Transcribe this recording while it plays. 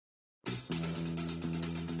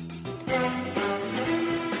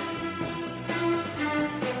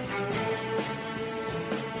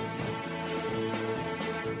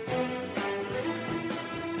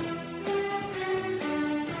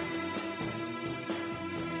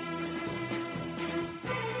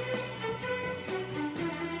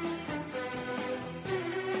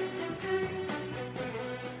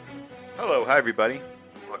Hello, hi everybody.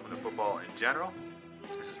 Welcome to Football in General.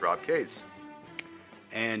 This is Rob Case.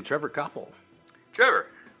 And Trevor Koppel. Trevor,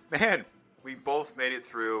 man, we both made it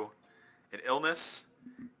through an illness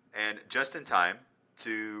and just in time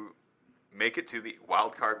to make it to the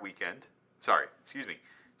wild card weekend.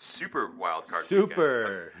 Super wild card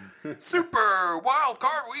weekend. Super wild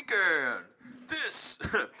card weekend.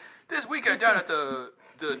 This weekend down at the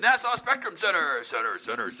Nassau Spectrum Center.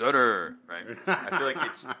 Right? I feel like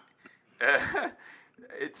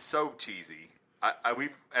it's so cheesy.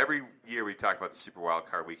 Every year we talk about the Super Wild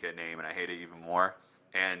Card Weekend name, and I hate it even more.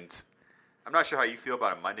 And I'm not sure how you feel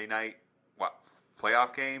about a Monday night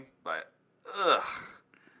playoff game, but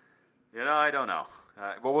I don't know.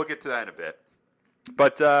 Well, we'll get to that in a bit.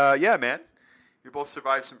 But yeah, man, we both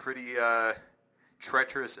survived some pretty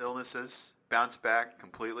treacherous illnesses, bounced back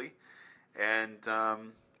completely, and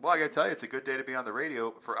well, I gotta tell you, it's a good day to be on the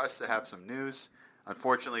radio for us to have some news.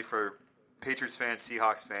 Unfortunately for Patriots fans,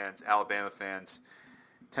 Seahawks fans, Alabama fans,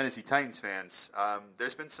 Tennessee Titans fans,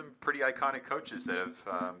 there's been some pretty iconic coaches that have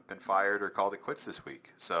been fired or called it quits this week.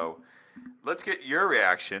 So let's get your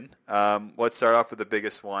reaction. Let's start off with the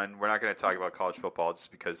biggest one. We're not going to talk about college football just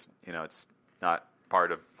because, it's not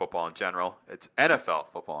part of football in general. It's NFL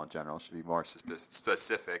football in general. It should be more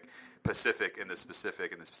specific. Pacific in the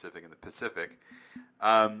specific, and the specific in the Pacific.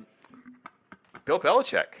 Bill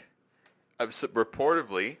Belichick.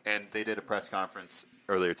 Reportedly, and they did a press conference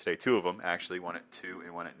earlier today, two of them actually, one at 2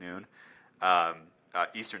 and one at noon,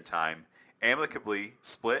 Eastern time, amicably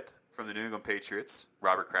split from the New England Patriots.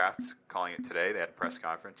 Robert Kraft's calling it today. They had a press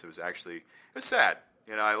conference. It was sad.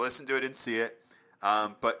 I listened to it, didn't see it,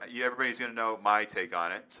 but everybody's going to know my take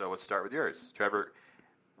on it, so let's start with yours. Trevor,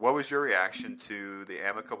 what was your reaction to the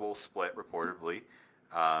amicable split, reportedly,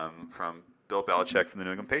 from Bill Belichick from the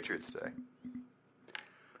New England Patriots today?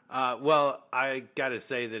 Well, I got to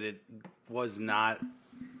say that it was not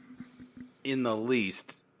in the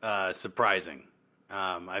least surprising.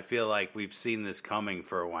 I feel like we've seen this coming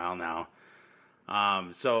for a while now.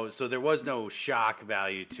 So there was no shock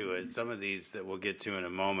value to it. Some of these that we'll get to in a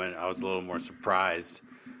moment, I was a little more surprised.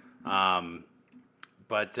 But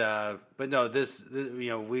no, this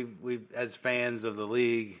we've as fans of the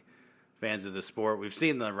league, fans of the sport, we've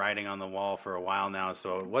seen the writing on the wall for a while now.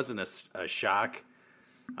 So it wasn't a shock.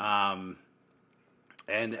 And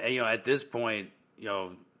at this point,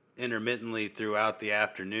 intermittently throughout the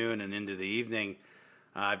afternoon and into the evening,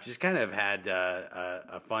 I've just kind of had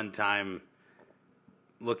a fun time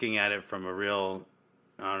looking at it from a real,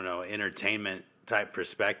 entertainment type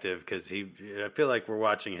perspective, because I feel like we're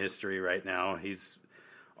watching history right now. He's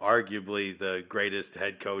arguably the greatest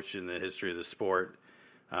head coach in the history of the sport.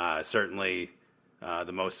 Certainly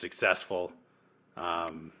the most successful.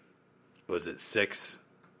 Was it 6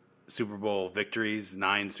 Super Bowl victories,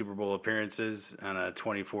 9 Super Bowl appearances, and a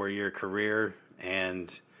 24-year career,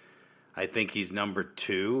 and I think he's number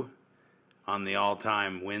 2 on the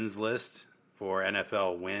all-time wins list for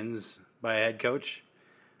NFL wins by a head coach.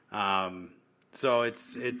 So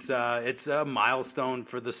it's a milestone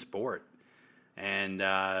for the sport, and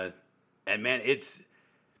man, it's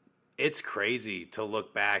crazy to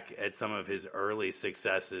look back at some of his early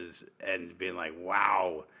successes and being like,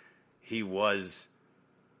 wow, he was.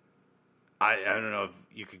 I don't know if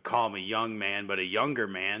you could call him a young man, but a younger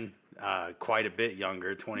man, quite a bit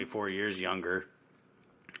younger, 24 years younger.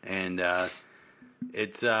 And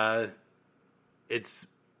it's in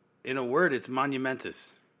a word, it's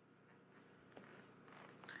monumentous.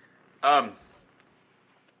 Yeah,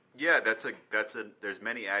 that's a there's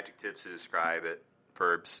many adjectives to describe it,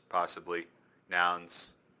 verbs possibly, nouns,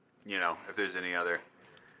 if there's any other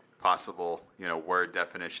possible, word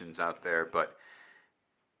definitions out there, but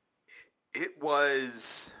it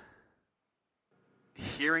was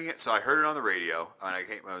hearing it. So I heard it on the radio, and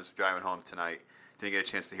I was driving home tonight. Didn't get a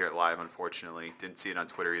chance to hear it live, unfortunately. Didn't see it on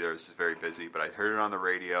Twitter either. I was just very busy, but I heard it on the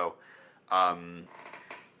radio. I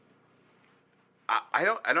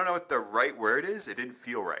don't know what the right word is. It didn't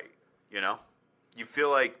feel right. You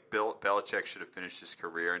feel like Bill Belichick should have finished his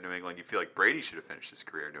career in New England. You feel like Brady should have finished his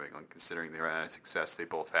career in New England, considering the amount of success they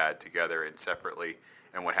both had together and separately,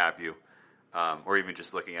 and what have you. Or even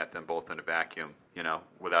just looking at them both in a vacuum,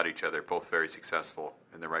 without each other, both very successful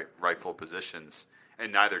in the rightful positions,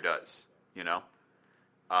 and neither does, It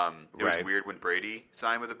was weird when Brady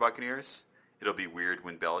signed with the Buccaneers. It'll be weird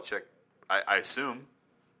when Belichick, I assume,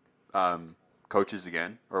 coaches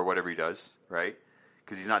again, or whatever he does, right?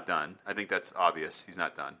 Because he's not done. I think that's obvious. He's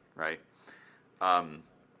not done, right? And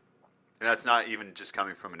that's not even just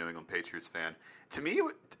coming from a New England Patriots fan. To me,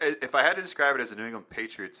 if I had to describe it as a New England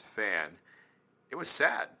Patriots fan, it was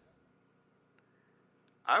sad.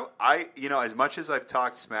 as much as I've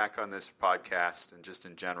talked smack on this podcast and just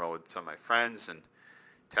in general with some of my friends and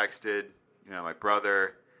texted, my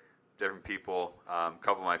brother, different people, a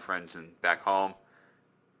couple of my friends back home,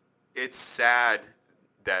 it's sad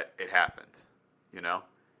that it happened,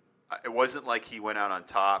 It wasn't like he went out on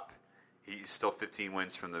top. He's still 15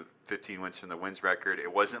 wins from the wins record.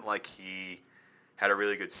 It wasn't like he had a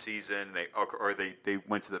really good season. They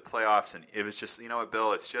went to the playoffs, and it was just,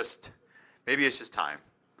 Bill, it's just, maybe it's just time.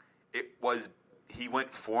 He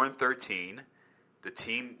went 4-13. The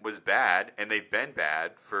team was bad, and they've been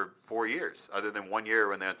bad for 4 years, other than 1 year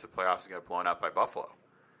when they went to the playoffs and got blown out by Buffalo.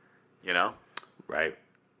 Right.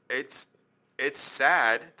 It's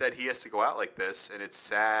sad that he has to go out like this, and it's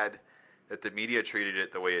sad that the media treated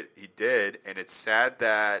it the way he did, and it's sad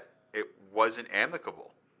that it wasn't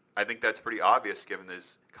amicable. I think that's pretty obvious given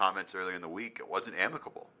his comments earlier in the week. It wasn't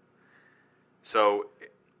amicable. So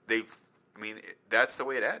that's the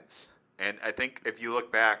way it ends. And I think if you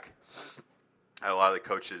look back at a lot of the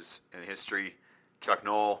coaches in history, Chuck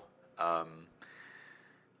Noll,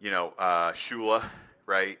 Shula,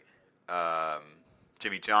 right?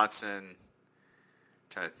 Jimmy Johnson.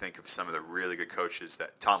 Trying to think of some of the really good coaches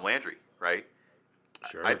Tom Landry, right?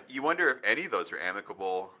 Sure. You wonder if any of those are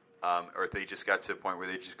amicable, or if they just got to a point where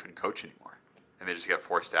they just couldn't coach anymore, and they just got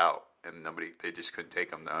forced out, and they just couldn't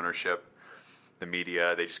take them. The ownership, the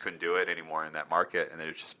media, they just couldn't do it anymore in that market, and it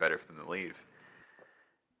was just better for them to leave.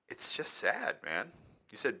 It's just sad, man.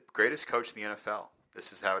 You said greatest coach in the NFL.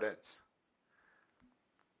 This is how it ends.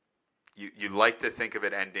 You like to think of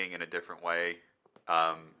it ending in a different way.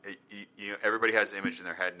 Everybody has an image in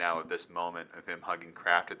their head now of this moment of him hugging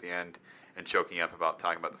Kraft at the end and choking up about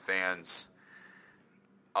talking about the fans.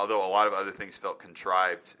 Although a lot of other things felt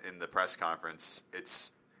contrived in the press conference,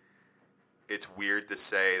 it's weird to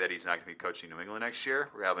say that he's not going to be coaching New England next year.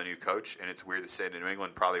 We have a new coach, and it's weird to say that New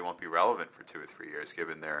England probably won't be relevant for 2 or 3 years,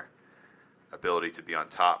 given their ability to be on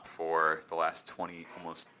top for the last 20,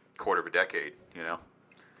 almost quarter of a decade.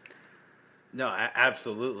 No,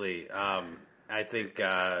 absolutely. I think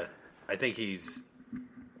he's.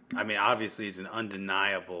 I mean, obviously, he's an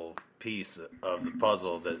undeniable piece of the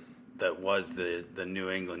puzzle that was the New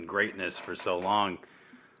England greatness for so long.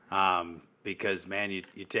 Because, man,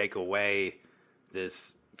 you take away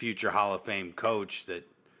this future Hall of Fame coach that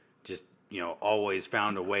just always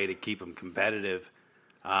found a way to keep him competitive.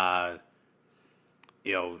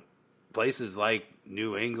 Places like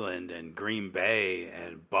New England and Green Bay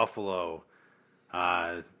and Buffalo.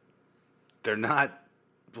 They're not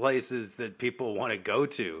places that people want to go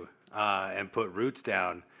to and put roots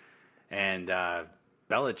down. And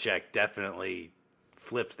Belichick definitely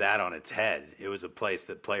flipped that on its head. It was a place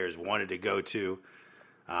that players wanted to go to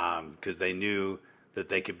because they knew that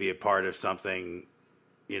they could be a part of something,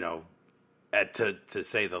 to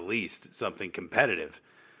say the least, something competitive.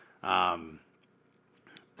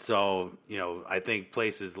 So, I think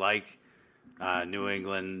places like New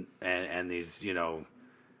England and these,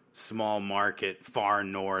 small market, far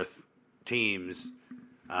north teams,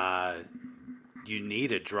 you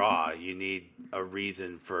need a draw. You need a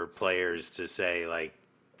reason for players to say, like,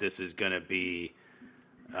 this is going to be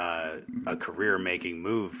a career-making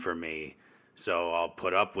move for me. So I'll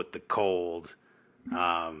put up with the cold.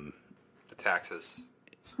 The taxes.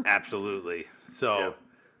 Absolutely. So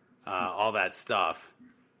all that stuff.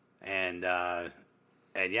 And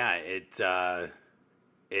yeah,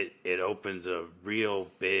 it opens a real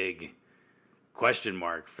big question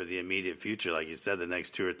mark for the immediate future. Like you said, the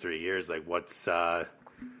next 2 or 3 years, like what's the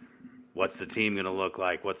team going to look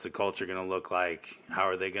like? What's the culture going to look like? How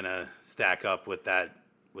are they going to stack up with that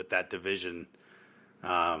division?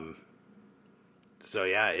 So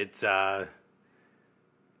yeah, it's I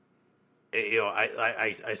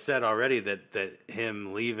said already that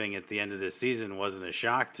him leaving at the end of this season wasn't a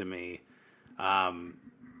shock to me.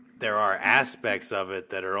 There are aspects of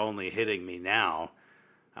it that are only hitting me now,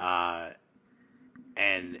 and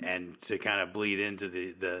to kind of bleed into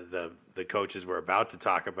the coaches we're about to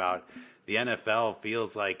talk about, the NFL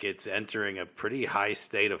feels like it's entering a pretty high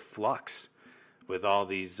state of flux with all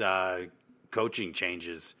these coaching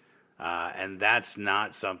changes, and that's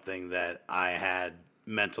not something that I had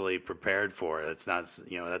mentally prepared for. That's not,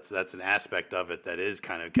 that's an aspect of it that is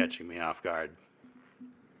kind of catching me off guard.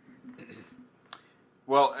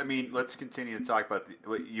 Well, I mean, let's continue to talk about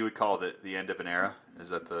what you would call the end of an era. Is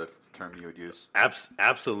that the term you would use?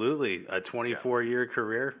 Absolutely. A 24-year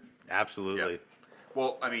career? Absolutely. Yeah.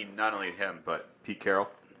 Well, I mean, not only him, but Pete Carroll.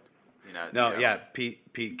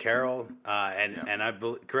 Pete Carroll. And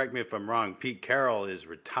correct me if I'm wrong, Pete Carroll is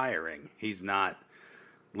retiring. He's not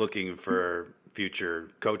looking for future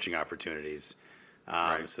coaching opportunities.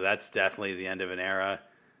 Right. So that's definitely the end of an era.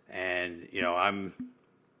 And, I'm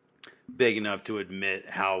big enough to admit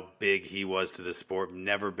how big he was to the sport.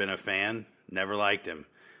 Never been a fan, never liked him.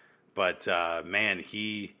 But, man,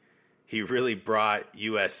 he really brought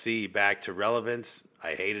USC back to relevance.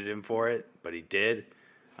 I hated him for it, but he did.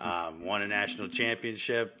 Won a national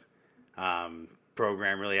championship.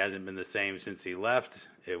 Program really hasn't been the same since he left.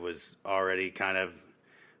 It was already kind of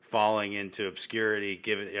falling into obscurity.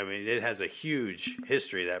 It has a huge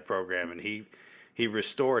history, that program, and he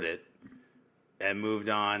restored it and moved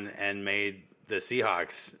on and made the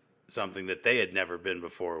Seahawks something that they had never been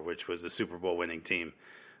before, which was a Super Bowl winning team.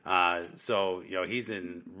 So he's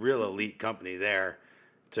in real elite company there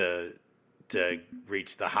to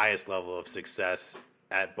reach the highest level of success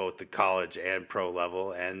at both the college and pro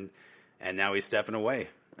level, and now he's stepping away.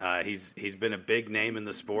 He's been a big name in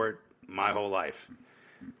the sport my whole life.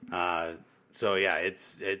 So yeah,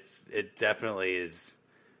 it definitely is.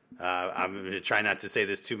 I'm going to try not to say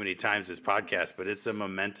this too many times this podcast, but it's a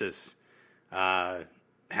momentous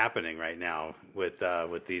happening right now with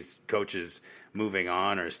these coaches moving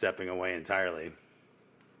on or stepping away entirely.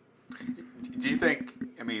 Do you think?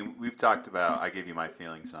 I mean, we've talked about. I gave you my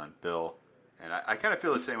feelings on Bill, and I kind of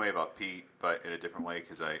feel the same way about Pete, but in a different way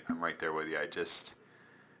because I'm right there with you. I just,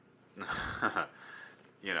 rah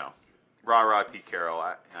rah Pete Carroll.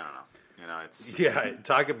 I don't know. It's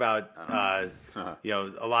talk about a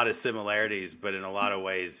lot of similarities, but in a lot of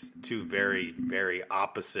ways, two very, very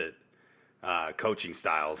opposite coaching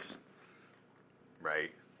styles.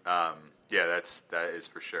 Right. That is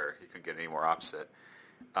for sure. You couldn't get any more opposite.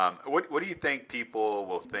 What do you think people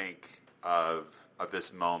will think of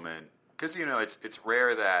this moment? Because it's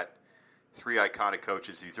rare that three iconic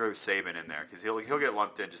coaches. If you throw Saban in there, because he'll get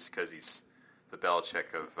lumped in just because he's the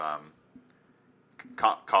Belichick of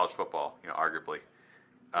college football, arguably.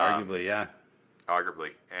 Arguably, yeah.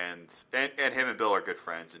 Arguably, and him and Bill are good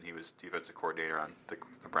friends, and he was defensive coordinator on the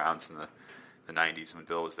Browns in the 90s when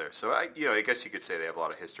Bill was there. So I guess you could say they have a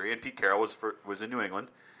lot of history. And Pete Carroll was in New England.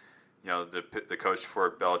 The coach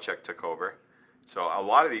before Belichick took over. So a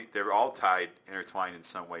lot of they're all tied, intertwined in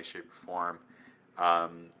some way, shape, or form.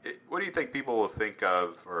 What do you think people will think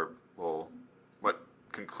of, or what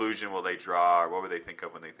conclusion will they draw, or what would they think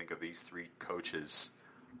of when they think of these three coaches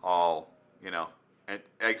all, and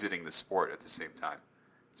exiting the sport at the same time?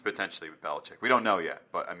 It's potentially with Belichick. We don't know yet,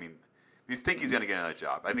 but I mean, we think he's going to get another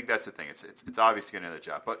job. I think that's the thing. It's obvious to get another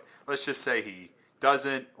job, but let's just say he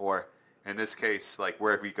doesn't, or in this case, like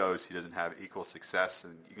wherever he goes, he doesn't have equal success.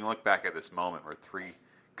 And you can look back at this moment where three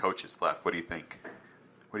coaches left. What do you think?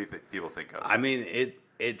 What do you think people think of? I mean,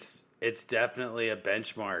 it's definitely a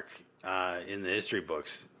benchmark in the history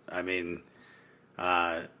books. I mean,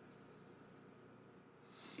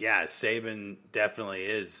 Saban definitely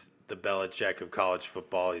is the Belichick of college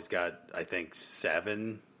football. He's got, I think,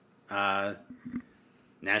 7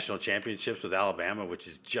 national championships with Alabama, which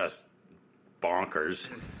is just bonkers.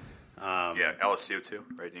 LSU too,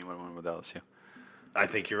 right? Anyone won with LSU? I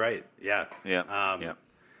think you're right. Yeah. Yeah.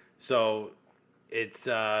 So it's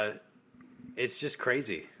just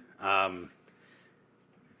crazy.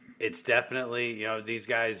 It's definitely, these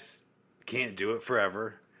guys can't do it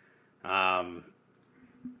forever. And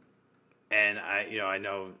I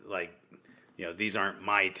know, like, these aren't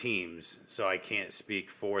my teams, so I can't speak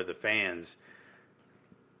for the fans.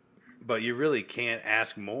 But you really can't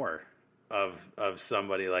ask more of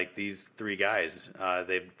somebody like these three guys.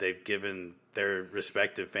 They've given their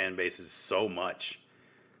respective fan bases so much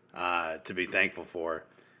to be thankful for.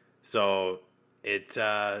 So it's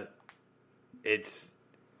to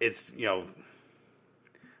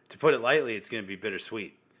put it lightly, it's going to be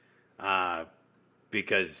bittersweet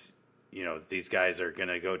because these guys are going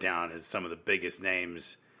to go down as some of the biggest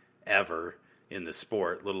names ever in the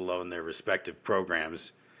sport, let alone their respective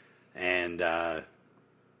programs, and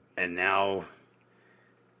now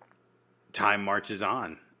time marches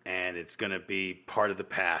on, and it's going to be part of the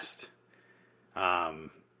past.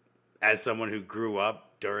 As someone who grew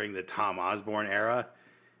up during the Tom Osborne era,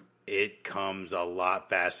 it comes a lot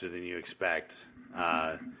faster than you expect.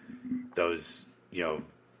 I don't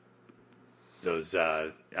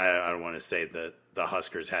want to say that the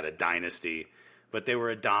Huskers had a dynasty, but they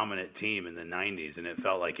were a dominant team in the 90s, and it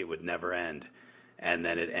felt like it would never end. And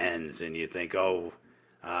then it ends, and you think, we'll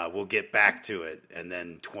get back to it. And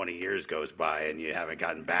then 20 years goes by, and you haven't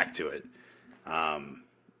gotten back to it.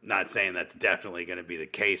 Not saying that's definitely going to be the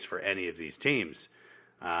case for any of these teams.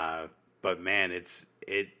 But, man,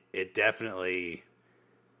 it definitely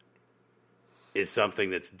is something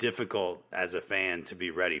that's difficult as a fan to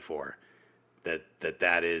be ready for.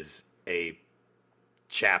 That is a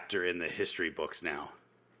chapter in the history books now.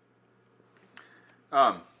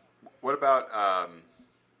 What about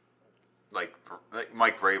like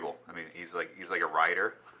Mike Vrabel? I mean, he's like a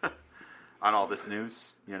writer on all this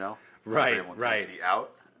news, you know. Right, Vrabel and right. Tennessee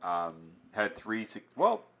out. Had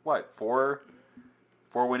four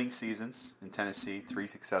winning seasons in Tennessee, 3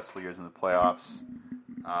 successful years in the playoffs.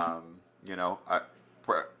 You know,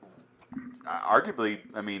 arguably,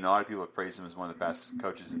 I mean, a lot of people have praised him as one of the best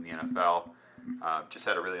coaches in the NFL. Just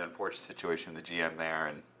had a really unfortunate situation with the GM there,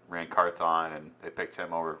 and ran Carthon, and they picked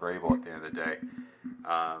him over Vrabel at the end of the day.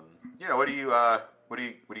 You know, what do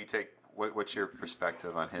you take? What's your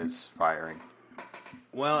perspective on his firing?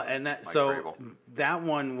 Well, and that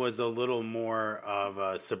one was a little more of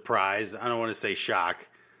a surprise. I don't want to say shock,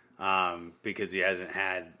 because he hasn't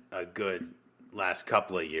had a good last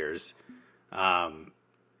couple of years.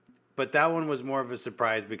 But that one was more of a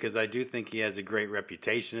surprise because I do think he has a great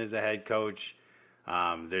reputation as a head coach.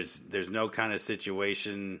 There's no kind of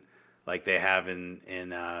situation like they have in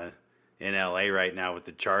LA right now with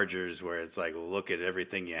the Chargers, where it's like, well, look at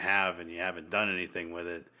everything you have and you haven't done anything with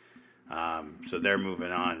it. So they're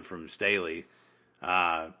moving on from Staley, or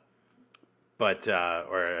I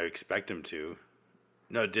expect them to.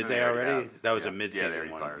 No, did they already? That was a midseason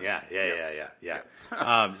one. Yeah.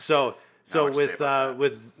 So with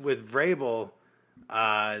Vrabel,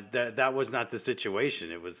 that was not the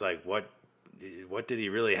situation. It was like, what did he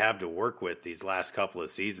really have to work with these last couple of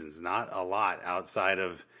seasons? Not a lot outside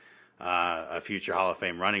of a future Hall of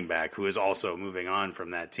Fame running back who is also moving on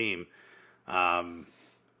from that team.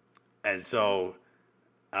 And so,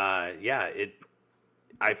 I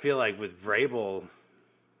feel like with Vrabel,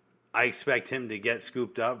 I expect him to get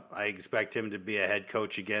scooped up. I expect him to be a head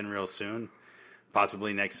coach again real soon,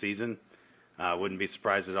 possibly next season. Wouldn't be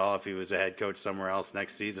surprised at all if he was a head coach somewhere else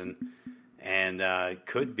next season. And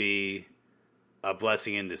could be a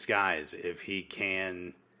blessing in disguise if he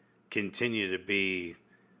can continue to be,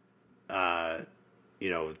 the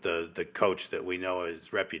coach that we know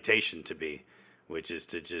his reputation to be, which is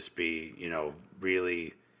to just be,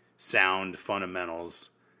 really sound fundamentals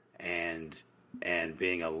and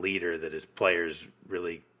being a leader that his players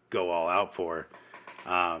really go all out for.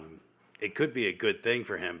 It could be a good thing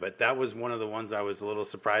for him, but that was one of the ones I was a little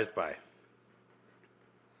surprised by.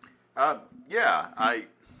 I'm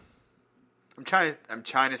trying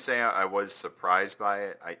to say I was surprised by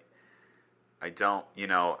it. I don't,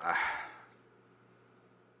 I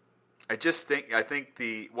think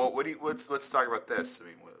let's talk about this. I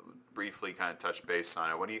mean, we'll briefly kind of touch base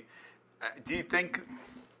on it. Do you think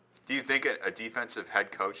a defensive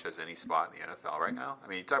head coach has any spot in the NFL right now? I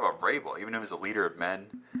mean, you talk about Vrabel, even if he's a leader of men,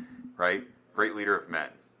 right? Great leader of men,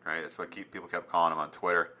 right? That's what people kept calling him on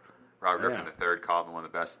Twitter. Robert Griffin III called him one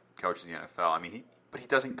of the best coaches in the NFL. I mean, but he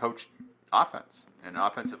doesn't coach offense in an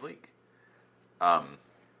offensive league.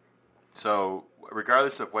 So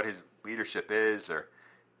regardless of what his leadership is or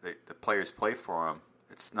the players play for him,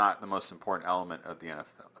 it's not the most important element of the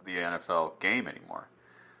NFL game anymore.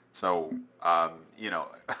 So,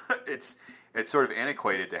 it's sort of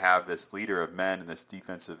antiquated to have this leader of men and this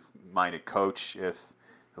defensive-minded coach if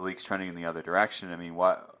the league's trending in the other direction. I mean,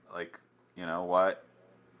 where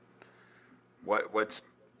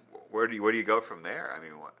do you go from there? I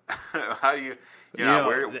mean, how do you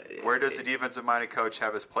where does the defensive-minded coach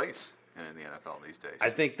have his place in the NFL these days? I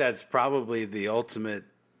think that's probably the ultimate,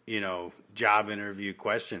 job interview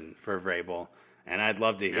question for Vrabel. And I'd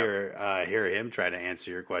love to hear him try to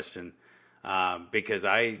answer your question, because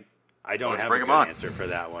I don't have a good answer for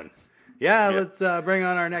that one. Yeah, let's bring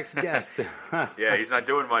on our next guest. Yeah, he's not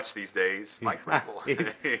doing much these days, Mike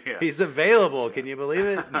Vrabel. He's available. Can you believe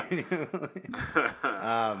it?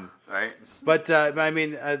 Right. But I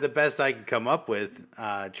mean, the best I can come up with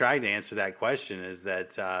trying to answer that question is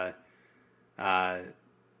that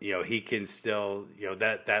he can still,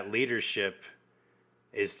 that leadership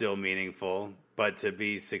is still meaningful. But to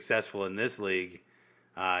be successful in this league,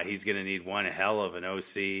 he's going to need one hell of an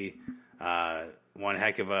OC, one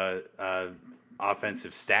heck of a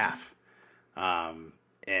offensive staff, and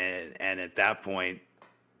at that point,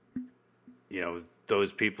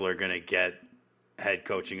 those people are going to get head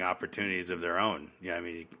coaching opportunities of their own. I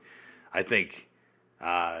mean, I think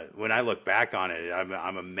when I look back on it,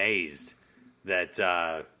 I'm amazed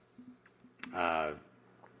that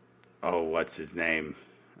what's his name?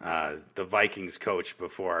 The Vikings coach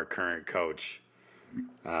before our current coach.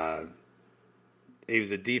 He was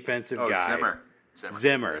a defensive guy.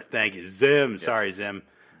 Zimmer. Thank you. Zim. Yep. Sorry, Zim.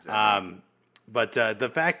 But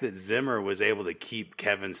the fact that Zimmer was able to keep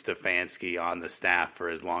Kevin Stefanski on the staff for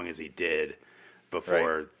as long as he did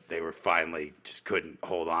before they were finally just couldn't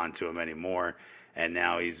hold on to him anymore. and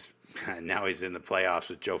now he's in the playoffs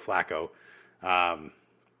with Joe Flacco. But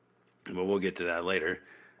we'll get to that later.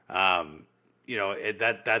 That's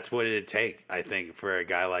what it'd take, I think, for a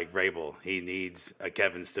guy like Vrabel. He needs a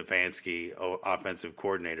Kevin Stefanski offensive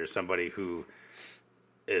coordinator, somebody who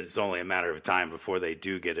it's only a matter of time before they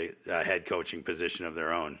do get a head coaching position of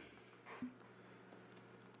their own.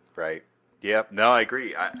 Right. Yep. No, I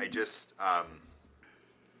agree. I just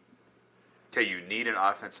okay. You need an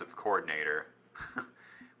offensive coordinator.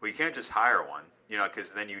 Well, you can't just hire one,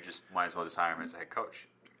 because then you just might as well just hire him as a head coach.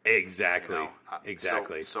 Exactly.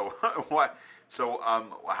 Exactly. So what? So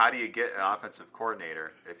how do you get an offensive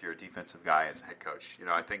coordinator if you're a defensive guy as a head coach?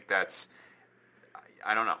 I think that's.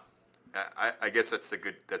 I don't know. I guess that's a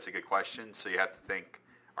good question. So you have to think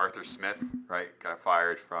Arthur Smith, right? Got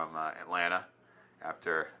fired from Atlanta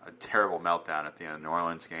after a terrible meltdown at the end of the New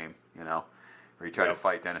Orleans game. Where he tried to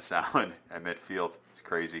fight Dennis Allen at midfield. It's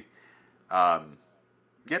crazy.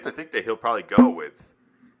 You have to think that he'll probably go with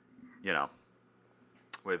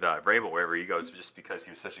Vrabel wherever he goes, just because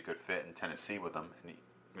he was such a good fit in Tennessee with him, and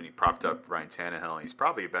when he propped up Ryan Tannehill, he's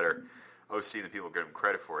probably a better OC than people give him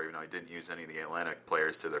credit for, even though he didn't use any of the Atlanta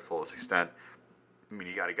players to their fullest extent. I mean,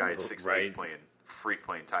 you got a guy who's 6'8"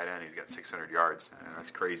 playing tight end. He's got 600 yards, and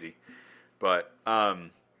that's crazy. But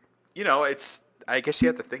it's. I guess you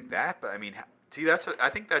have to think that. But I mean, see, I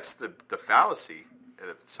think that's the fallacy,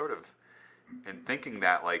 sort of, in thinking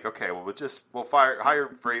that okay, well we'll hire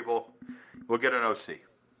Vrabel, we'll get an OC.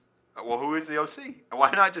 Well, who is the OC?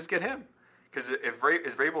 Why not just get him? Because is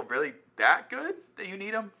Vrabel really that good that you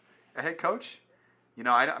need him a head coach?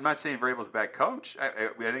 I'm not saying Vrabel's a bad coach. I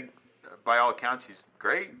think by all accounts he's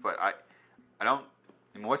great, but I don't.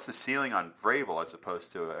 I mean, what's the ceiling on Vrabel as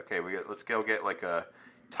opposed to let's go get like a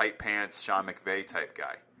tight pants Sean McVay type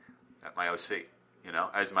guy at my OC,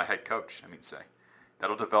 as my head coach. Say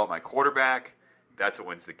that'll develop my quarterback. That's what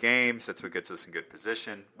wins the games. That's what gets us in good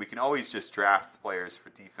position. We can always just draft players for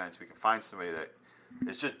defense. We can find somebody that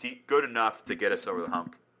is just good enough to get us over the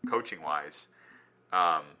hump, coaching wise.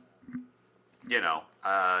 But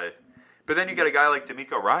then you got a guy like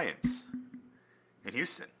D'Amico Ryans in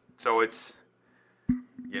Houston. So it's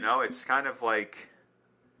kind of like,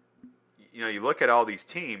 you look at all these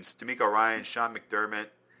teams, D'Amico Ryans, Sean McDermott,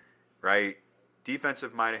 right?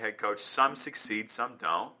 Defensive-minded head coach. Some succeed, some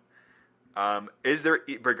don't.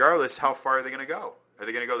 Regardless, how far are they going to go? Are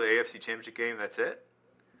they going to go to the AFC Championship game? That's it?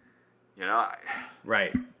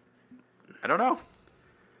 Right. I don't know.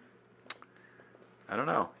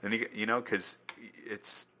 And because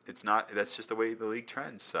it's not. That's just the way the league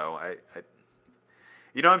trends. So I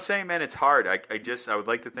what I'm saying, man, it's hard. I would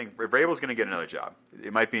like to think Vrabel's going to get another job.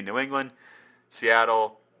 It might be in New England,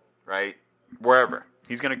 Seattle, right, wherever.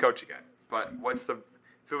 He's going to coach again. But if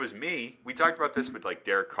it was me, we talked about this with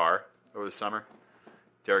Derek Carr over the summer.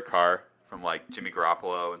 Derek Carr from Jimmy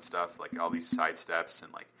Garoppolo and stuff, all these sidesteps,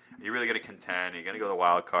 and are you really going to contend? Are you going to go to the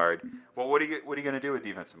wild card? Well, what are you going to do with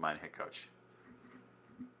defensive minded head coach?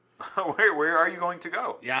 Where are you going to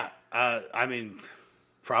go? Yeah,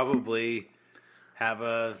 probably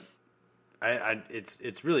have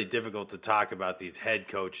it's really difficult to talk about these head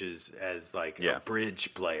coaches as a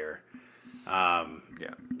bridge player. We're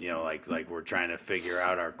trying to figure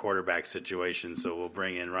out our quarterback situation, so we'll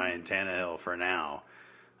bring in Ryan Tannehill for now.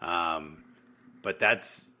 But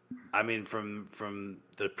that's, from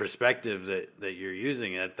the perspective that you're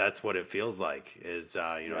using it, that's what it feels like. Is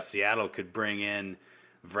Seattle could bring in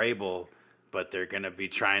Vrabel, but they're going to be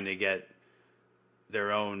trying to get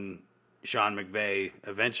their own Sean McVay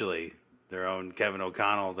eventually, their own Kevin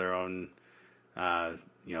O'Connell, their own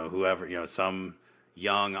whoever, some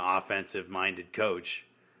young offensive-minded coach,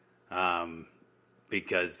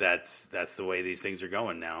 because that's the way these things are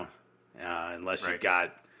going now. Unless you've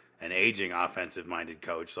got an aging offensive-minded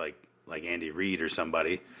coach like Andy Reid or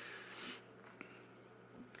somebody.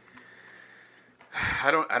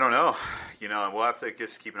 I don't know. And we'll have to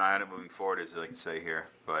just keep an eye on it moving forward, as I like to say here.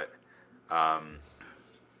 But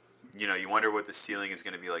you wonder what the ceiling is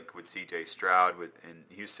going to be like with C.J. Stroud in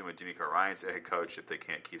Houston with D'Amico Ryans as head coach if they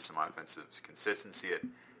can't keep some offensive consistency at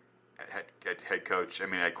head coach.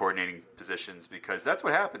 At coordinating positions, because that's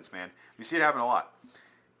what happens, man. We see it happen a lot,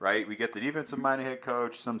 right? We get the defensive-minded head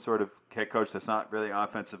coach, some sort of head coach that's not really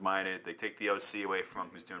offensive-minded. They take the OC away from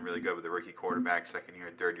him, who's doing really good with the rookie quarterback,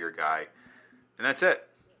 second-year, third-year guy, and that's it.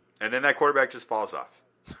 And then that quarterback just falls off.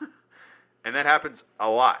 And that happens a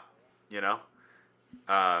lot,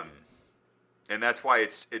 and that's why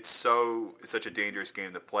it's such a dangerous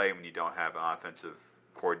game to play when you don't have an offensive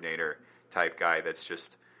coordinator type guy that's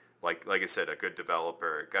just like I said, a good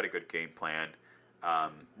developer, got a good game plan,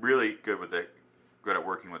 really good with good at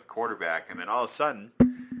working with the quarterback, and then all of a sudden,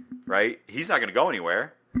 right, he's not going to go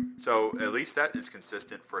anywhere. So at least that is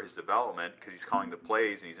consistent for his development because he's calling the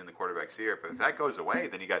plays and he's in the quarterback's ear. But if that goes away,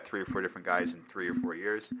 then you got 3 or 4 different guys in 3 or 4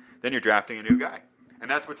 years. Then you're drafting a new guy. And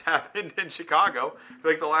that's what's happened in Chicago for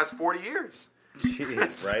like the last 40 years.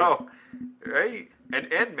 Jeez, so, right?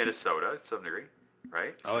 And Minnesota to some degree,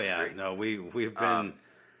 right? Oh yeah, degree. no, we've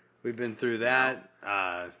been through that.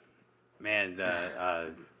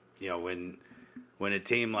 You know, when a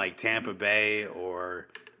team like Tampa Bay or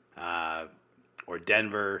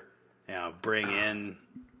Denver, you know, bring in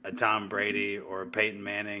a Tom Brady or a Peyton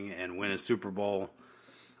Manning and win a Super Bowl,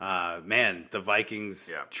 the Vikings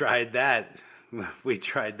tried that. We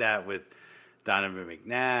tried that with Donovan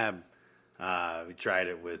McNabb. We tried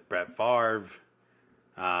it with Brett Favre.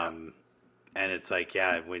 And it's like,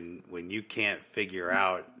 when you can't figure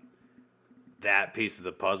out that piece of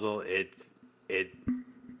the puzzle, it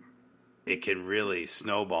can really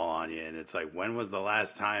snowball on you. And it's like, when was the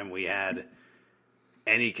last time we had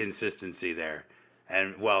any consistency there?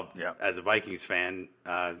 And as a Vikings fan,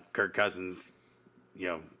 Kirk Cousins, you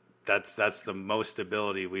know, that's the most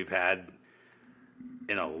stability we've had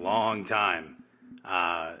in a long time.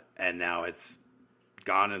 And now it's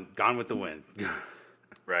gone with the wind.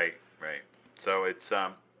 Right. So it's,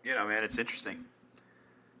 you know, man, it's interesting.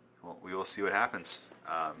 Well, we will see what happens.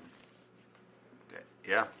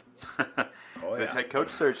 Yeah. This head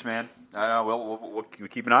coach search, man. I don't know. We'll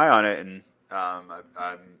keep an eye on it, and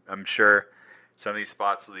I'm sure some of these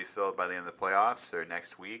spots will be filled by the end of the playoffs or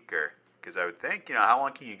next week, or because I would think, you know, how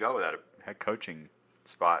long can you go without a head coaching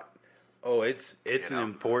spot? Oh, it's an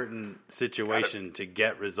important situation to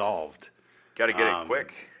get resolved. Got to get it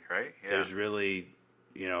quick, right? Yeah. There's really,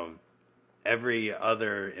 you know, every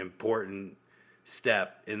other important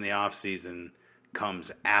step in the off season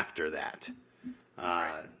comes after that.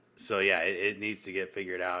 Right. So yeah, it needs to get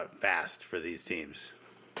figured out fast for these teams.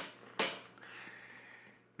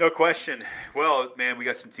 No question. Well, man, we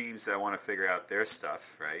got some teams that want to figure out their stuff,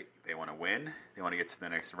 right? They want to win. They want to get to the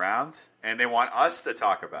next round. And they want us to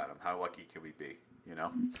talk about them. How lucky can we be, you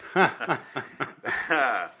know?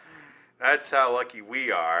 That's how lucky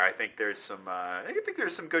we are. I think there's some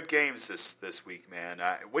there's some good games this week, man.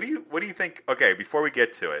 What do you think? Okay, before we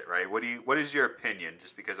get to it, right? What is your opinion,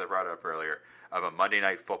 just because I brought it up earlier, of a Monday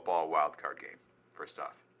Night Football wild card game? First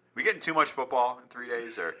off. We getting too much football in 3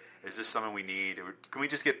 days, or is this something we need? Can we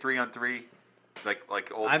just get 3-on-3,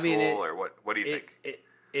 like old school, or what? What do you think?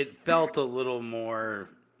 It felt a little more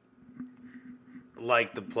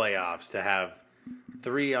like the playoffs to have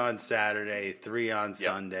 3 on Saturday, 3 on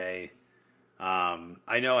Sunday.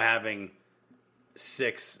 I know having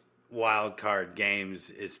 6 wild card games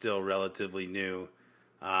is still relatively new,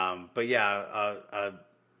 but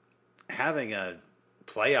having a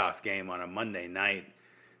playoff game on a Monday night.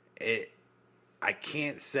 I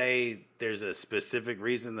can't say there's a specific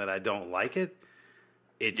reason that I don't like it.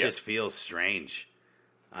 It just feels strange.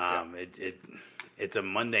 It's a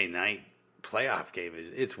Monday night playoff game.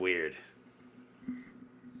 It's weird.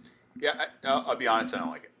 Yeah, I'll be honest. I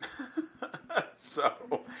don't like it. So,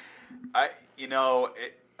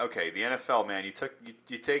 okay, the NFL, man.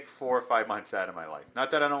 You take 4 or 5 months out of my life.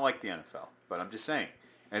 Not that I don't like the NFL, but I'm just saying.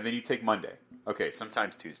 And then you take Monday. Okay,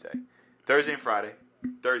 sometimes Tuesday, Thursday and Friday.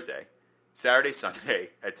 Thursday, Saturday, Sunday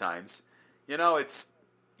at times. You know, it's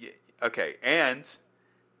okay. And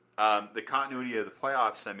the continuity of the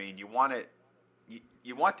playoffs, I mean, you want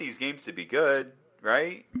these games to be good,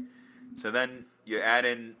 right? So then you add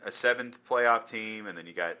in a 7th playoff team, and then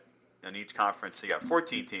you got in each conference, you got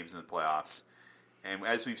 14 teams in the playoffs. And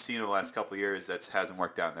as we've seen over the last couple of years, that hasn't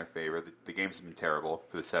worked out in their favor. The games have been terrible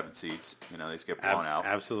for the 7 seeds. You know, they just get blown out.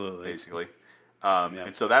 Absolutely. Basically.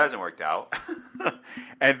 And so that hasn't worked out.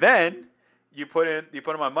 And then you put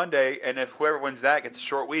them on Monday, and if whoever wins that gets a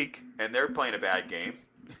short week, and they're playing a bad game,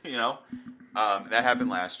 you know, that happened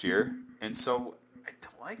last year, and so I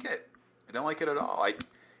don't like it. I don't like it at all.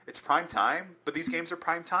 It's prime time, but these games are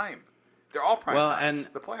prime time. They're all prime time. And it's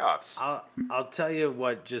the playoffs. I'll tell you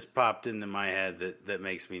what just popped into my head that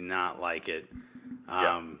makes me not like it.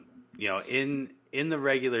 You know, in the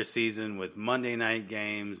regular season with Monday night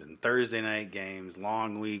games and Thursday night games,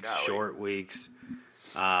 long weeks, short weeks,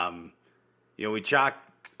 you know, we chalk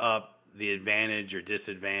up the advantage or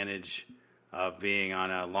disadvantage of being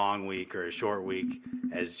on a long week or a short week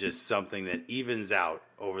as just something that evens out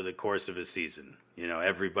over the course of a season. You know,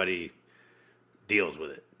 everybody deals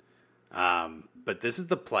with it. But this is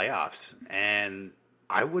the playoffs, and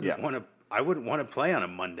I wouldn't want to play on a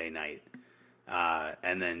Monday night.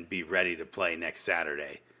 And then be ready to play next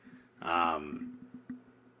Saturday.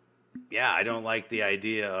 yeah, I don't like the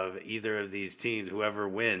idea of either of these teams. Whoever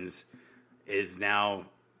wins is now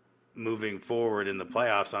moving forward in the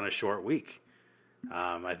playoffs on a short week.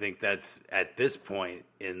 I think that's at this point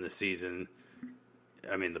in the season.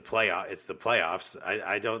 I mean, it's the playoffs.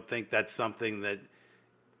 I don't think that's something that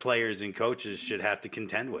players and coaches should have to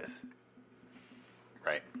contend with.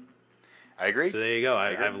 Right. I agree. So there you go.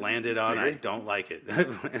 I've landed on I don't like it.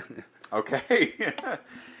 Okay.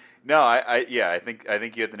 No, I think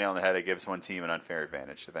you hit the nail on the head. It gives one team an unfair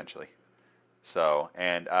advantage eventually. So,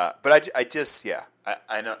 but I just,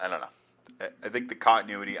 I don't know. I think the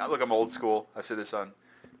continuity. Look, I'm old school. I've said this on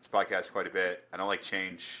this podcast quite a bit. I don't like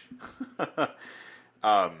change.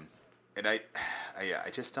 And I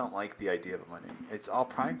just don't like the idea of Monday. It's all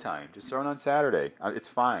prime time. Just throw it on Saturday. It's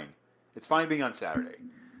fine. It's fine being on Saturday.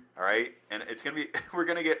 All right, and it's gonna be. We're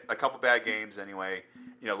gonna get a couple bad games anyway.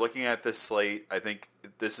 Looking at this slate, I think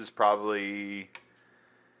this is probably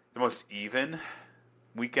the most even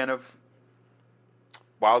weekend of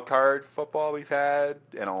wild card football we've had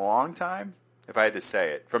in a long time, if I had to say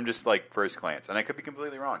it, from just like first glance. And I could be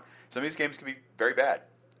completely wrong. Some of these games can be very bad.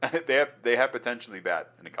 they have potentially bad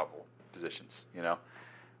in a couple positions,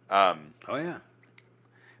 Oh yeah.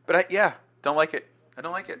 But don't like it. I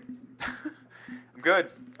don't like it. I'm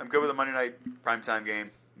good. I'm good with a Monday night primetime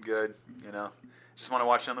game. I'm good. Just want to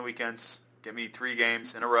watch it on the weekends. Get me 3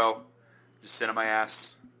 games in a row. Just sit on my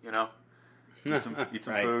ass. Eat some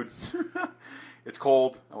right. food. It's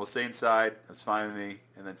cold. I will stay inside. That's fine with me.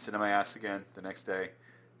 And then sit on my ass again the next day.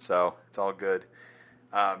 So it's all good.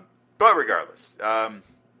 But regardless,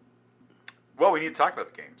 we need to talk about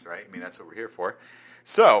the games, right? I mean, that's what we're here for.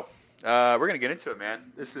 So we're going to get into it,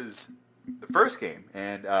 man. This is the first game.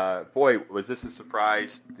 And, boy, was this a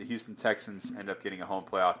surprise. The Houston Texans end up getting a home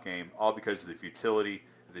playoff game, all because of the futility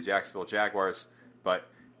of the Jacksonville Jaguars. But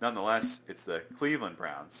nonetheless, it's the Cleveland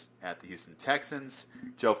Browns at the Houston Texans.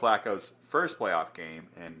 Joe Flacco's first playoff game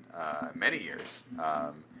in many years.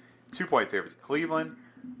 2-point favorite to Cleveland.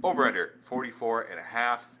 Over under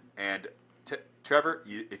 44.5. And Trevor,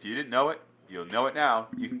 if you didn't know it, you'll know it now.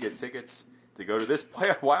 You can get tickets to go to this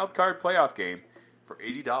wild card playoff game for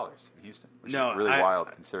 $80 in Houston, which is really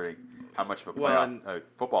wild considering how much of a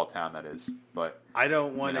football town that is. But I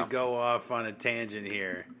don't want to go off on a tangent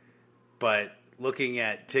here, but looking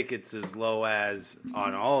at tickets as low as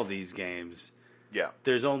on all of these games,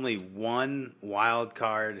 there's only one wild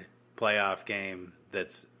card playoff game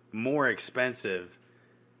that's more expensive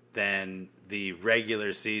than the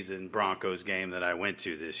regular season Broncos game that I went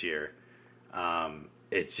to this year.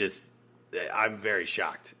 It's just, I'm very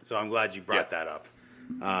shocked. So I'm glad you brought that up.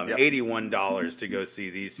 $81 to go see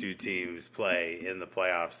these two teams play in the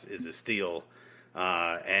playoffs is a steal.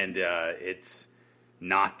 And it's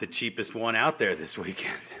not the cheapest one out there this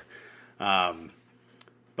weekend.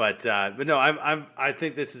 But no, I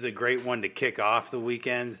think this is a great one to kick off the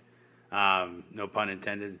weekend. No pun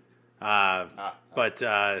intended. But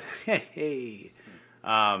hey,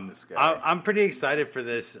 I'm pretty excited for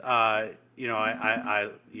this.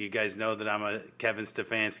 You guys know that I'm a Kevin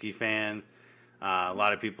Stefanski fan. A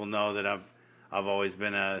lot of people know that I've always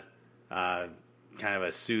been a kind of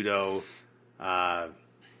a pseudo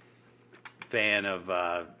fan of.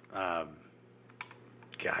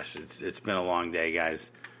 Gosh, it's been a long day, guys.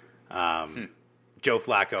 Joe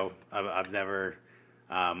Flacco. I've never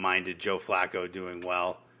minded Joe Flacco doing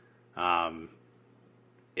well.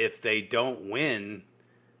 If they don't win,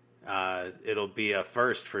 it'll be a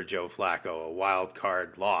first for Joe Flacco, a wild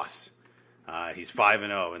card loss. He's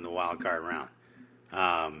 5-0 in the wild card round.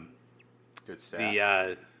 Good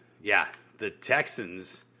stat. The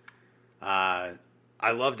Texans. I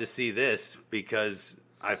love to see this because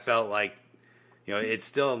I felt like, it's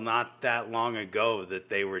still not that long ago that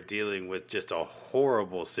they were dealing with just a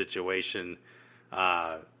horrible situation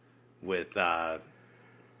with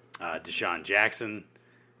Deshaun Jackson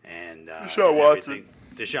and Deshaun Watson.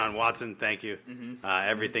 Deshaun Watson, thank you. Mm-hmm.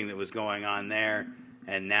 Everything that was going on there,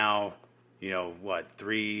 and now,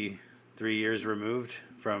 3 years removed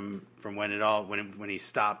from when he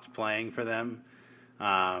stopped playing for them,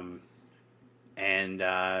 and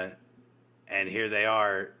here they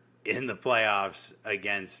are in the playoffs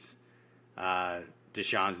against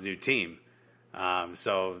Deshaun's new team.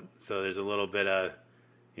 So there's a little bit of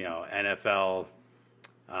NFL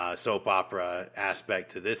soap opera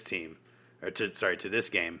aspect to this team, to this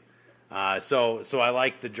game. So I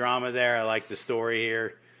like the drama there. I like the story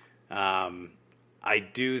here. I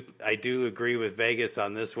do agree with Vegas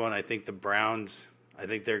on this one. I think the Browns,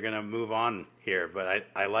 they're going to move on here, but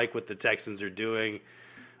I like what the Texans are doing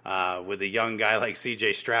with a young guy like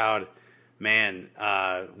C.J. Stroud. Man,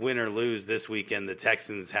 win or lose this weekend, the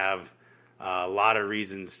Texans have a lot of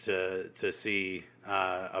reasons to see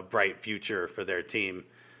a bright future for their team.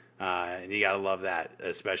 And you got to love that,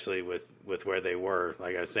 especially with where they were.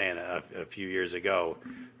 Like I was saying, a few years ago,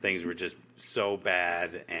 things were just so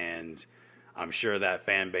bad, and I'm sure that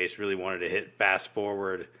fan base really wanted to hit fast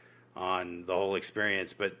forward on the whole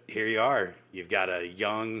experience. But here you are. You've got a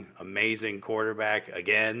young, amazing quarterback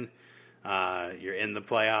again. You're in the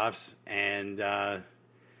playoffs, and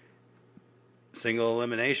single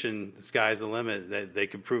elimination, the sky's the limit. They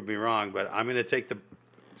could prove me wrong, but I'm going to take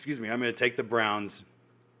the Browns.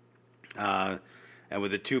 And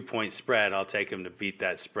with a 2-point spread, I'll take them to beat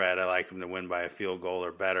that spread. I like them to win by a field goal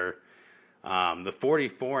or better. The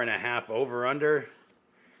 44.5 over-under,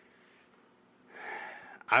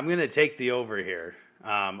 I'm going to take the over here.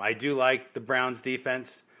 I do like the Browns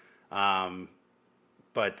defense.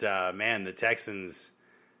 But man, the Texans,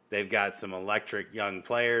 they've got some electric young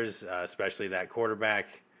players, especially that quarterback.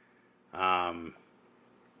 So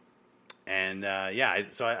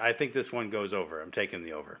I think this one goes over. I'm taking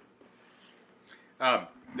the over.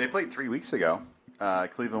 They played 3 weeks ago.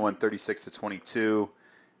 Cleveland won 36-22.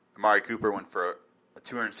 Amari Cooper went for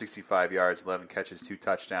 265 yards, 11 catches, 2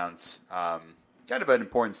 touchdowns. Kind of an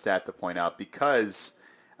important stat to point out because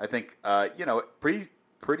I think pretty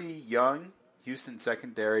young Houston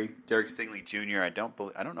secondary. Derek Stingley Jr. I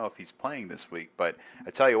don't know if he's playing this week, but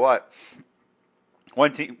I tell you what,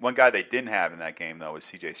 one guy they didn't have in that game though was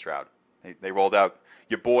C.J. Stroud. They rolled out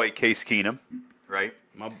your boy Case Keenum, right?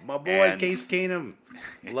 My boy Case Keenum.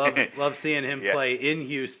 Love seeing him play in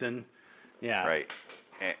Houston. Yeah. Right.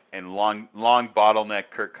 And long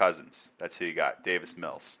bottleneck Kirk Cousins. That's who you got. Davis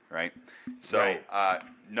Mills, right? So right.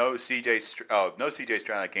 No C.J. Stroud in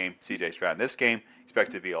that game. C.J. Stroud in this game.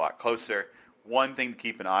 Expected to be a lot closer. One thing to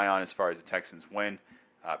keep an eye on as far as the Texans win,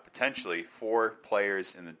 potentially 4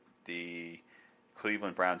 players in the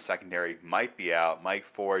Cleveland Browns secondary might be out. Mike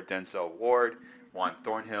Ford, Denzel Ward, Juan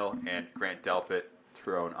Thornhill, and Grant Delpit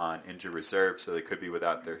thrown on injured reserve, so they could be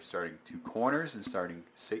without their starting 2 corners and starting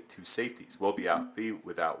 2 safeties. Will be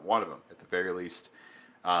without one of them at the very least.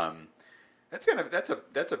 That's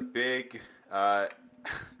a big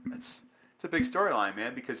it's a big storyline,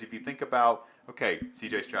 man. Because if you think about, okay,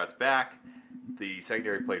 C.J. Stroud's back. The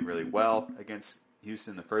secondary played really well against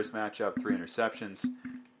Houston in the first matchup, 3 interceptions.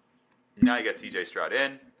 Now you got C.J. Stroud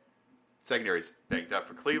in. Secondary's banked up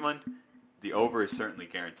for Cleveland. The over is certainly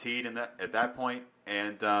guaranteed at that point,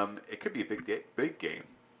 and it could be a big game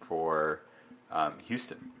for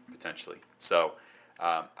Houston potentially. So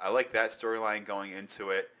I like that storyline going into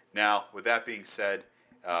it. Now, with that being said,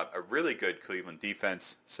 a really good Cleveland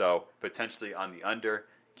defense, so potentially on the under.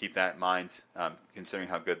 Keep that in mind, considering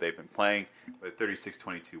how good they've been playing. With a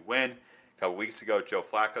 36-22 win, a couple weeks ago, Joe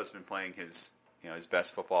Flacco's been playing his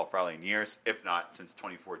best football probably in years, if not since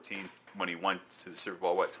 2014 when he went to the Super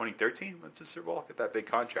Bowl. 2013 went to the Super Bowl? Get that big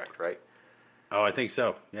contract, right? Oh, I think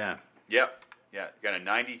so. Yeah. Yeah. Got a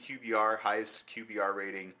 90 QBR, highest QBR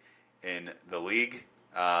rating in the league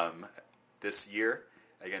this year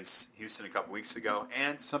against Houston a couple weeks ago.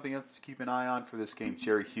 And something else to keep an eye on for this game: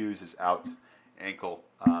 Jerry Hughes is out, ankle,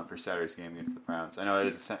 for Saturday's game against the Browns. I know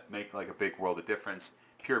that doesn't make like a big world of difference.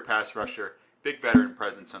 Pure pass rusher, big veteran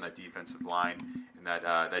presence on that defensive line and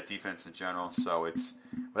that defense in general. So it's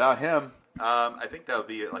without him, I think that'll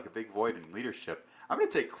be like a big void in leadership. I'm going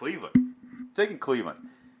to take Cleveland. I'm taking Cleveland.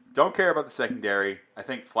 Don't care about the secondary. I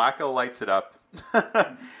think Flacco lights it up. No,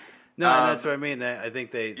 that's what I mean. I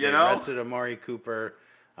think they rested Amari Cooper.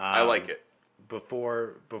 I like it.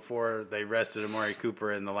 Before they rested Amari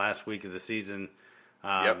Cooper in the last week of the season,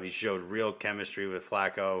 he showed real chemistry with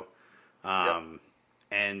Flacco.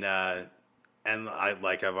 And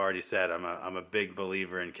like I've already said, I'm a big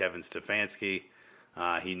believer in Kevin Stefanski.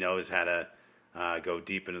 He knows how to go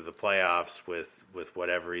deep into the playoffs with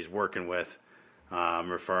whatever he's working with.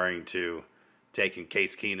 I'm referring to taking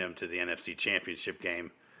Case Keenum to the NFC Championship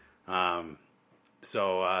game.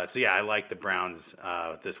 So I like the Browns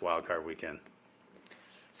this wild card weekend.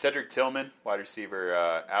 Cedric Tillman, wide receiver,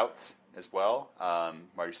 out as well.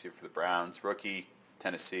 Wide receiver for the Browns, rookie,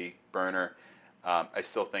 Tennessee, burner. I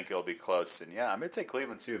still think it'll be close, and I'm going to take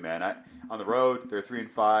Cleveland too, man. On the road, they're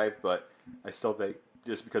 3-5, but I still think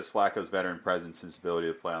just because Flacco's veteran presence and his ability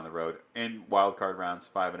to play on the road in wild card rounds,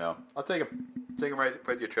 5-0, I'll take him. Take him right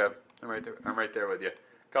with you, Trev. I'm right there with you.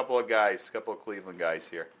 Couple of Cleveland guys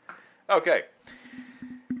here. Okay.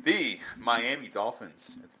 The Miami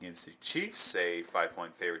Dolphins at the Kansas City Chiefs, a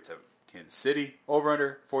 5-point favorite to Kansas City. Over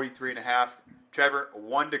under 43.5. Trevor,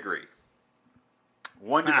 1 degree.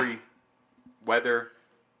 1 degree weather,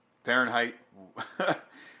 Fahrenheit.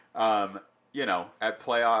 at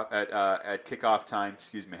kickoff time.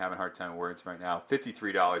 Excuse me, having a hard time with words right now.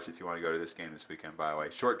 $53 if you want to go to this game this weekend. By the way,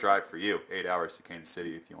 short drive for you. 8 hours to Kansas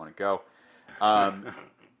City if you want to go.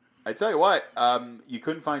 I tell you what, you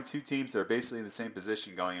couldn't find two teams that are basically in the same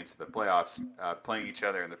position going into the playoffs, playing each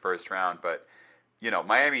other in the first round. But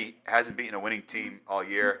Miami hasn't beaten a winning team all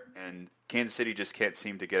year, and Kansas City just can't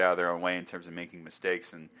seem to get out of their own way in terms of making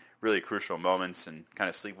mistakes and really crucial moments and kind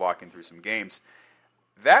of sleepwalking through some games.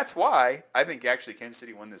 That's why I think actually Kansas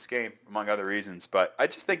City won this game, among other reasons. But I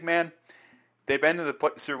just think, man, they've been to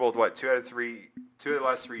the Super Bowl, two out of the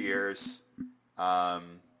last 3 years,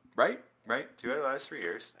 right? 2 out of the last 3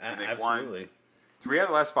 years. And they've Absolutely. won 3 out of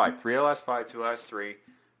the last 5. 3 out of the last 5, 2 out of the last 3.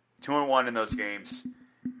 2-1 in those games.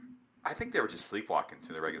 I think they were just sleepwalking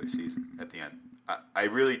through the regular season at the end. I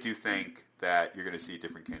really do think that you're going to see a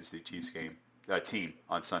different Kansas City Chiefs team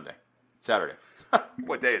on Saturday.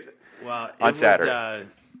 What day is it? Well, on Saturday.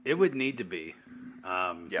 It would need to be.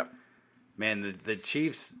 Yep. Man, the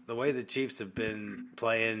Chiefs, the way the Chiefs have been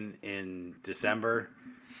playing in December,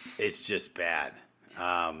 it's just bad.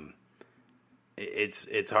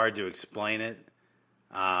 It's hard to explain it.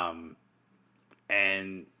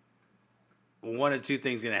 And one of two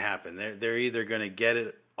things going to happen. They're either going to get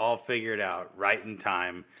it all figured out right in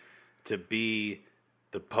time to be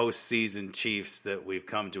the postseason Chiefs that we've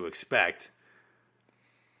come to expect,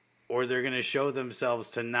 or they're going to show themselves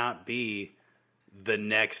to not be the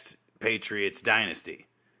next Patriots dynasty,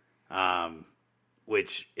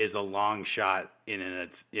 which is a long shot in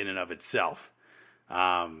and of itself.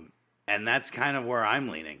 And that's kind of where I'm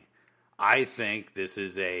leaning. I think this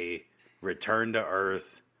is a return to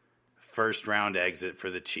earth first round exit for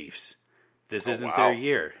the Chiefs. This isn't their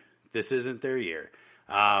year. This isn't their year.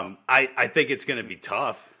 I think it's going to be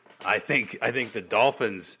tough. I think the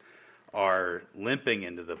Dolphins are limping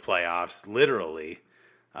into the playoffs, literally.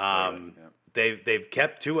 They've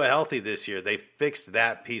kept Tua healthy this year. They fixed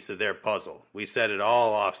that piece of their puzzle. We said it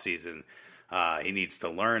all offseason. He needs to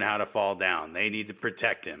learn how to fall down. They need to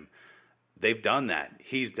protect him. They've done that.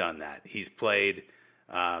 He's done that. He's played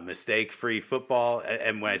mistake-free football.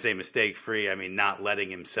 And when I say mistake-free, I mean not letting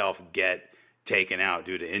himself get taken out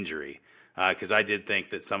due to injury. Because I did think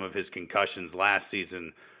that some of his concussions last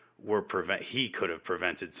season he could have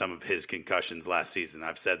prevented some of his concussions last season.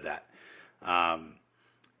 I've said that.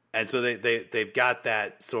 And so they've got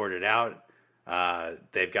that sorted out.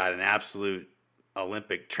 They've got an absolute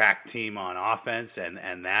Olympic track team on offense,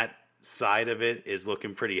 and that side of it is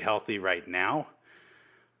looking pretty healthy right now.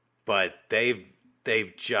 But they've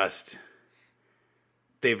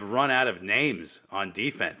run out of names on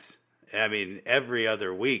defense. I mean, every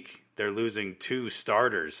other week they're losing 2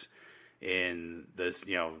 starters in this,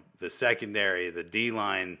 the secondary, the D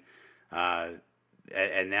line, and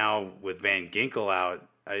now with Van Ginkel out,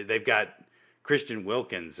 they've got Christian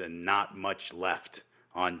Wilkins and not much left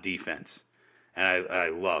on defense. And I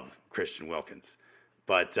love Christian Wilkins,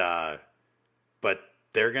 but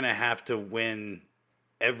they're going to have to win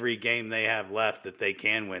every game they have left that they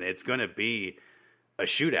can win. It's going to be a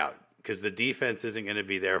shootout because the defense isn't going to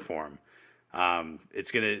be there for them. They're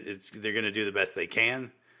going to do the best they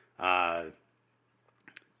can. 1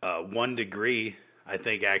 degree, I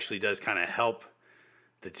think, actually does kind of help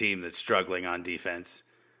the team that's struggling on defense.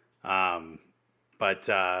 But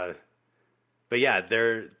yeah,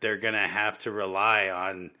 they're going to have to rely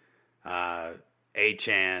on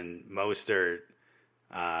Achane, Mostert,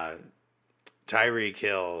 Tyreek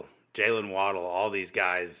Hill, Jalen Waddle, all these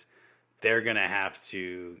guys. They're going to have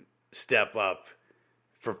to step up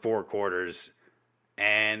for 4 quarters,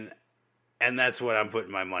 and that's what I'm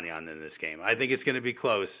putting my money on in this game. I think it's going to be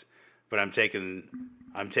close, but I'm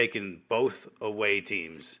taking both away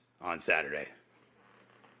teams on Saturday.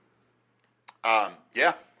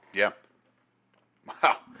 Yeah.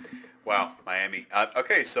 Wow, Miami.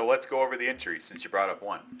 Okay, so let's go over the injuries since you brought up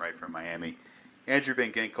one, right, from Miami. Andrew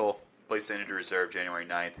Van Ginkel, placed on injured reserve January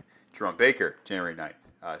 9th. Jerome Baker, January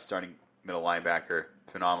 9th. Starting middle linebacker,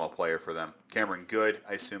 phenomenal player for them. Cameron Good,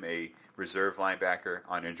 I assume a reserve linebacker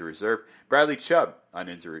on injured reserve. Bradley Chubb on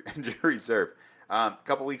injured reserve. A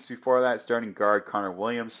couple weeks before that, starting guard Connor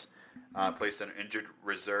Williams, placed on injured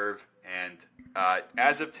reserve. And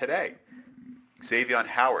as of today, Xavier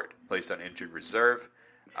Howard, placed on injured reserve,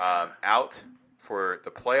 out for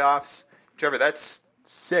the playoffs. Trevor, that's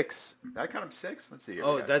 6. Did I count him 6? Let's see.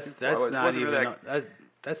 Oh, that's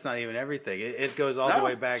not even everything. It goes all the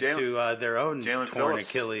way back to their own torn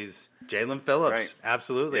Achilles. Jalen Phillips, right.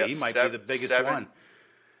 Absolutely. Yep. He might be the biggest one.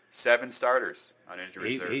 7 starters on injured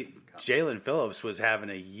reserve. Jalen Phillips was having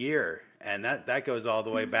a year, and that goes all the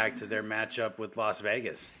way back to their matchup with Las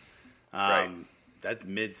Vegas. Right. that's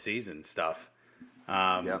mid-season stuff.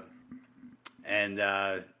 Yep. And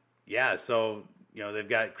so they've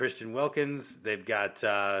got Christian Wilkins. They've got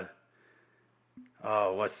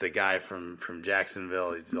what's the guy from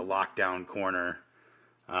Jacksonville? He's a lockdown corner.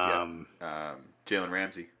 Jalen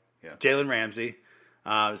Ramsey. Yeah. Jalen Ramsey.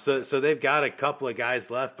 So they've got a couple of guys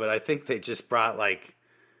left, but I think they just brought like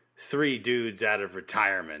 3 dudes out of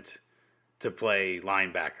retirement to play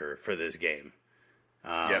linebacker for this game.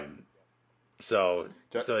 So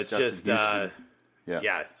it's just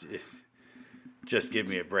just give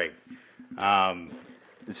me a break.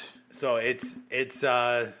 So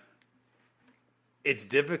it's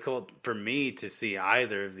difficult for me to see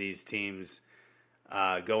either of these teams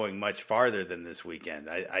going much farther than this weekend.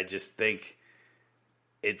 I just think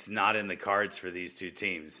it's not in the cards for these two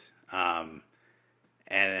teams.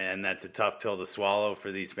 And that's a tough pill to swallow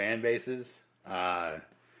for these fan bases.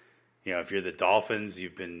 If you're the Dolphins,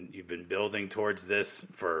 you've been building towards this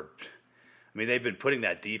they've been putting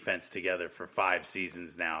that defense together for 5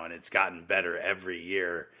 seasons now, and it's gotten better every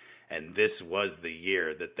year. And this was the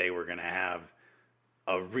year that they were going to have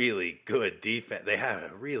a really good defense. They had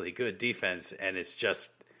a really good defense, and it's just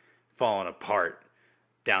fallen apart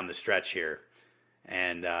down the stretch here.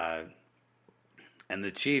 And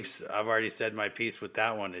the Chiefs, I've already said my piece with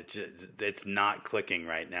that one. It's not clicking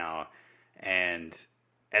right now, and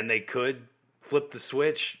they could flip the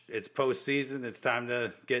switch. It's postseason. It's time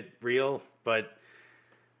to get real, but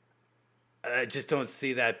I just don't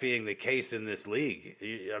see that being the case in this league.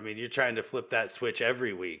 You're trying to flip that switch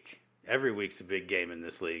every week. Every week's a big game in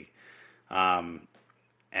this league, and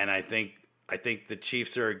I think the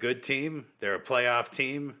Chiefs are a good team. They're a playoff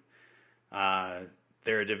team.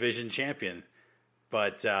 They're a division champion,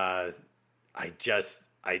 but I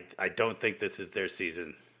don't think this is their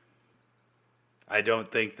season. I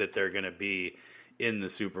don't think that they're going to be in the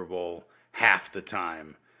Super Bowl half the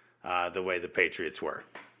time the way the Patriots were.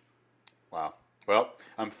 Wow. Well,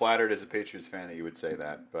 I'm flattered as a Patriots fan that you would say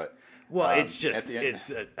that, but it's just at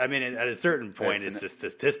a certain point it's a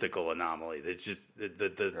statistical anomaly. It's just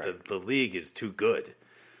the league is too good.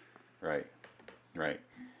 Right.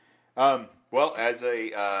 Well, as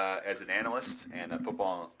an analyst and a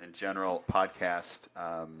football in general podcast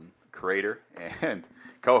creator and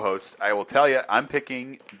co-host, I will tell you I'm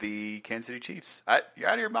picking the Kansas City Chiefs. You're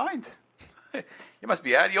out of your mind. You must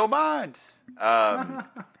be out of your mind.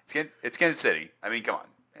 It's Kansas City. I mean, come on,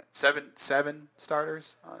 seven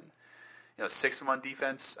starters on, 6 of them on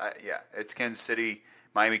defense. It's Kansas City.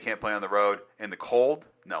 Miami can't play on the road in the cold.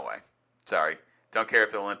 No way. Sorry. Don't care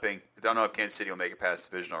if they're limping. Don't know if Kansas City will make it past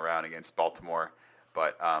the divisional round against Baltimore,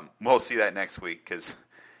 but we'll see that next week because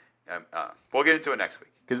we'll get into it next week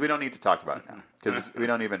because we don't need to talk about it now because we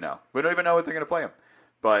don't even know. We don't even know what they're going to play them.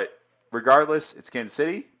 But regardless, it's Kansas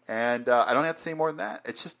City, and I don't have to say more than that.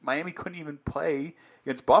 It's just Miami couldn't even play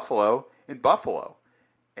against Buffalo in Buffalo,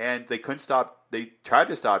 and they couldn't stop. They tried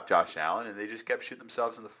to stop Josh Allen, and they just kept shooting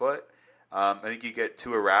themselves in the foot. I think you get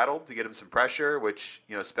Tua rattled to get him some pressure, which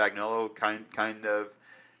Spagnuolo kind of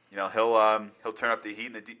he'll turn up the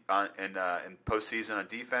heat in postseason on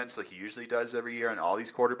defense like he usually does every year on all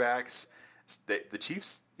these quarterbacks. The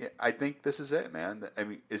Chiefs, I think this is it, man. I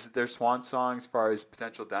mean, is it their swan song as far as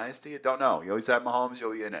potential dynasty? I don't know. You always have Mahomes,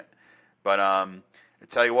 you'll be in it. But I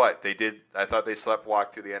tell you what, they did. I thought they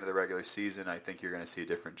walked through the end of the regular season. I think you're going to see a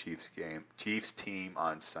different Chiefs team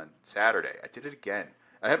on Saturday. I did it again.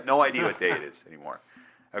 I have no idea what day it is anymore.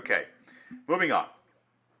 Okay, moving on.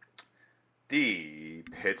 The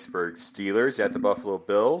Pittsburgh Steelers at the Buffalo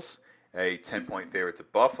Bills, a 10-point favorite to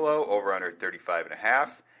Buffalo, over under 35.5.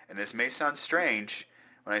 And this may sound strange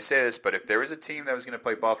when I say this, but if there was a team that was going to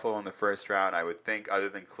play Buffalo in the first round, I would think, other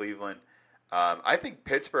than Cleveland, I think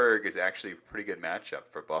Pittsburgh is actually a pretty good matchup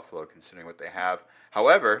for Buffalo considering what they have.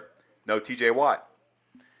 However, no T.J. Watt.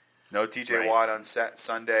 No T.J. Watt on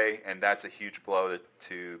Sunday, and that's a huge blow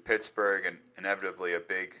to Pittsburgh, and inevitably a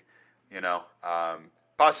big,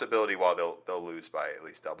 possibility while they'll lose by at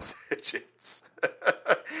least double digits.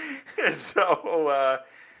 So,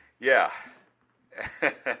 yeah.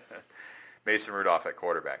 Mason Rudolph at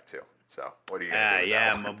quarterback too. So, what are you going to do?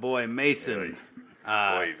 Yeah, my boy Mason.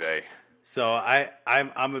 Oy vey. So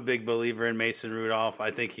I'm a big believer in Mason Rudolph.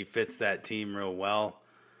 I think he fits that team real well.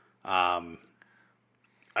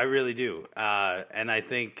 I really do, and I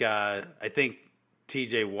think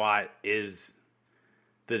T.J. Watt is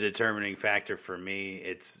the determining factor for me.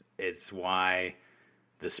 It's why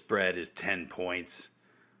the spread is 10 points.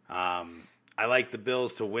 I like the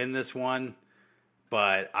Bills to win this one,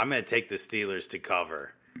 but I'm going to take the Steelers to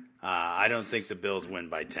cover. I don't think the Bills win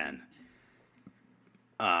by 10.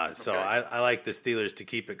 So Okay. I like the Steelers to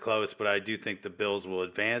keep it close, but I do think the Bills will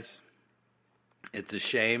advance. It's a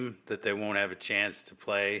shame that they won't have a chance to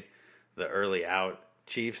play the early out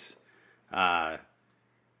Chiefs and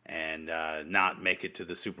not make it to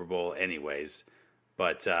the Super Bowl anyways.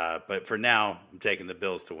 But for now, I'm taking the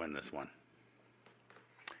Bills to win this one.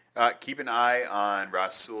 Keep an eye on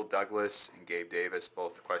Rasul Douglas and Gabe Davis,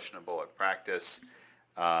 both questionable at practice.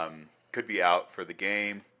 Could be out for the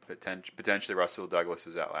game. Potentially, Rasul Douglas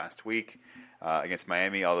was out last week against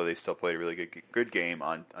Miami, although they still played a really good game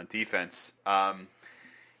on defense. Buffalo's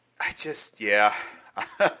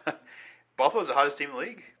the hottest team in the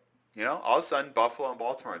league. All of a sudden, Buffalo and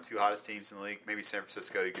Baltimore are the two hottest teams in the league. Maybe San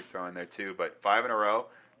Francisco you could throw in there too, but 5 in a row.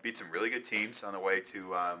 Beat some really good teams on the way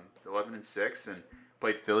to 11-6, and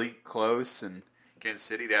played Philly close and Kansas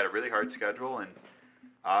City. They had a really hard schedule, and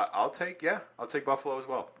I'll take Buffalo as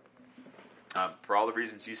well. For all the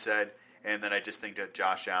reasons you said, and then I just think that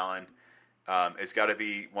Josh Allen has got to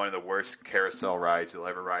be one of the worst carousel rides you'll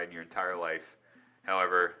ever ride in your entire life.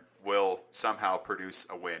 However, will somehow produce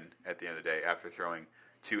a win at the end of the day after throwing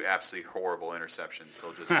 2 absolutely horrible interceptions.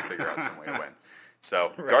 He'll just figure out some way to win.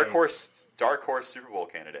 So Right. dark horse Super Bowl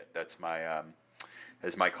candidate. That's my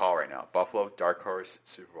call right now. Buffalo, dark horse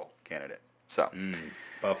Super Bowl candidate. So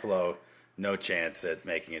Buffalo, no chance at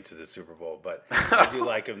making it to the Super Bowl, but I do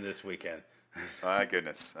like them this weekend. My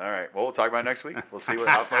goodness. All right. Well, we'll talk about it next week. We'll see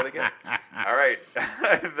how far they get. All right.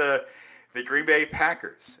 The Green Bay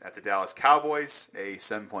Packers at the Dallas Cowboys, a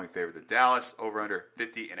 7-point favorite to Dallas, over under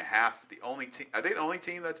 50.5. Are they the only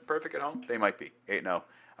team that's perfect at home? They might be. 8-0.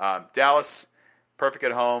 Dallas, perfect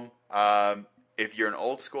at home. If you're an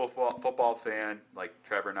old school football fan like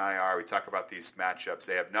Trevor and I are, we talk about these matchups.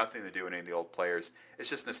 They have nothing to do with any of the old players. It's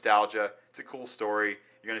just nostalgia. It's a cool story.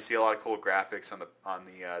 You're going to see a lot of cool graphics on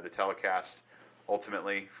the telecast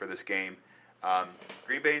ultimately for this game.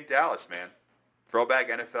 Green Bay and Dallas, man. Throwback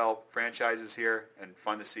NFL franchises here, and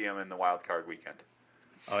fun to see them in the wild card weekend.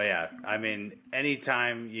 Oh, yeah. I mean,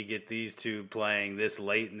 anytime you get these two playing this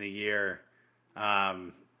late in the year,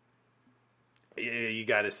 you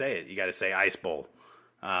got to say it. You got to say Ice Bowl.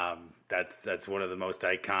 That's one of the most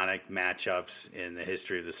iconic matchups in the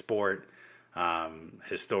history of the sport.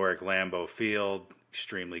 Historic Lambeau Field,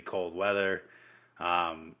 extremely cold weather.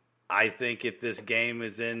 I think if this game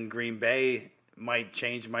is in Green Bay, might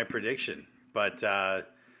change my prediction. But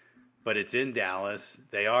it's in Dallas.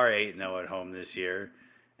 They are 8-0 at home this year,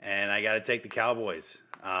 and I got to take the Cowboys.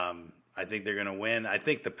 I think they're going to win. I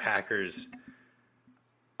think the Packers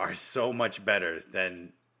are so much better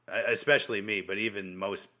than, especially me, but even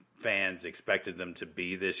most fans expected them to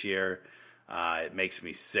be this year. It makes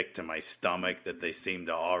me sick to my stomach that they seem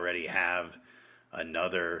to already have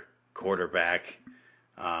another quarterback,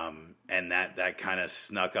 and that kind of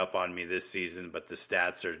snuck up on me this season. But the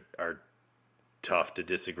stats are tough to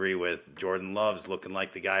disagree with. Jordan Love's looking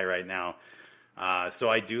like the guy right now. So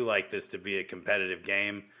I do like this to be a competitive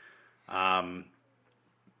game.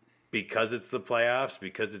 Because it's the playoffs,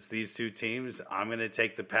 because it's these two teams, I'm going to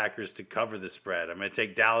take the Packers to cover the spread. I'm going to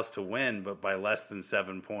take Dallas to win, but by less than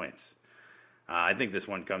 7 points. I think this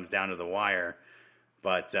one comes down to the wire,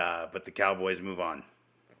 but the Cowboys move on.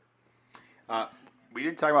 We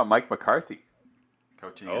didn't talk about Mike McCarthy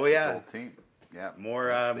coaching against his old team. Yeah, more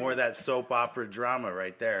of that soap opera drama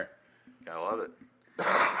right there. Gotta love it.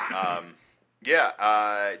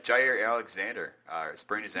 Jair Alexander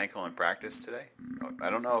sprained his ankle in practice today. I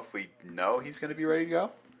don't know if we know he's going to be ready to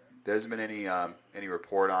go. There hasn't been any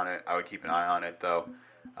report on it. I would keep an eye on it though.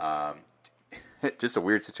 Just a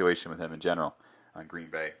weird situation with him in general on Green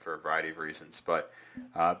Bay for a variety of reasons. But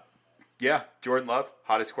Jordan Love,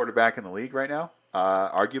 hottest quarterback in the league right now,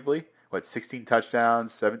 arguably. 16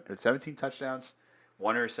 touchdowns, 17 touchdowns,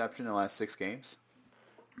 1 interception in the last 6 games.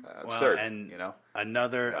 Absurd,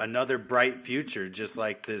 another bright future, just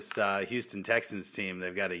like this Houston Texans team.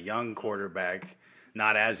 They've got a young quarterback,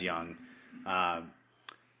 not as young,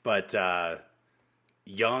 but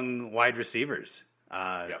young wide receivers.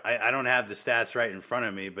 I don't have the stats right in front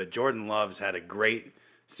of me, but Jordan Love's had a great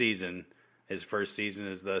season, his first season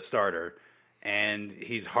as the starter, and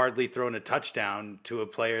he's hardly thrown a touchdown to a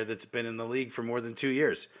player that's been in the league for more than 2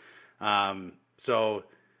 years. So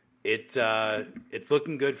it's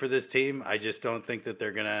looking good for this team. I just don't think that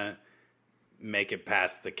they're gonna make it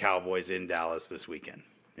past the Cowboys in Dallas this weekend.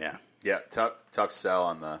 Yeah, tough sell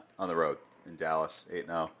on the road in Dallas.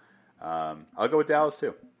 8-0. I'll go with Dallas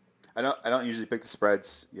too. I don't usually pick the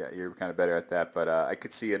spreads. Yeah, you're kind of better at that, but I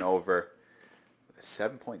could see an over with a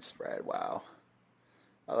 7-point spread. Wow,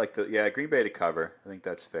 I like Green Bay to cover. I think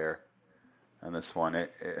that's fair on this one.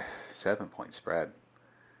 7-point spread.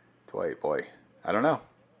 Boy, I don't know.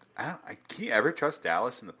 Can you ever trust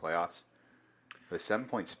Dallas in the playoffs? The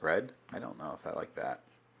 7-point spread? I don't know if I like that.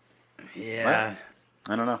 Yeah.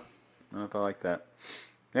 I don't know. I don't know if I like that.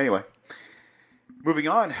 Anyway, moving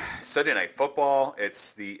on. Sunday Night Football.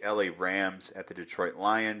 It's the LA Rams at the Detroit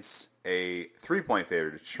Lions. A 3-point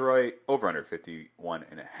favorite Detroit. Over under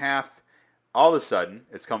 51.5. All of a sudden,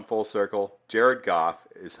 it's come full circle. Jared Goff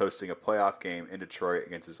is hosting a playoff game in Detroit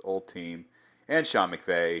against his old team and Sean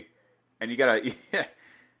McVay. And you gotta, yeah,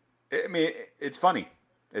 I mean, it's funny.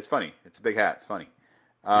 It's funny. It's a big hat. It's funny.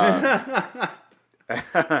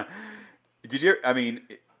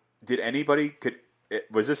 Did anybody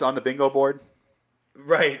was this on the bingo board?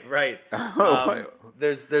 Right.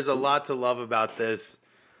 There's a lot to love about this.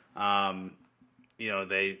 They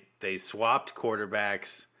swapped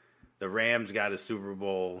quarterbacks. The Rams got a Super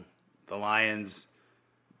Bowl. The Lions,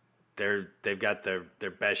 they've got their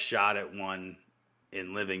best shot at one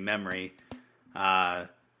in living memory. And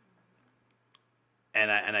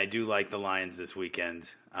I do like the Lions this weekend.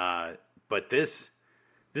 But this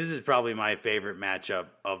is probably my favorite matchup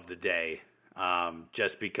of the day,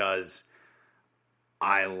 just because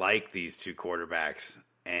I like these two quarterbacks,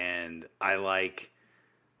 and I like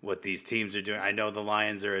what these teams are doing. I know the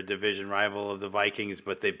Lions are a division rival of the Vikings,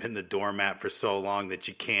 but they've been the doormat for so long that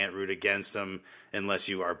you can't root against them unless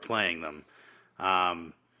you are playing them.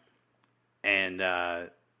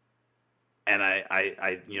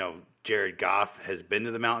 Jared Goff has been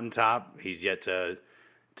to the mountaintop. He's yet to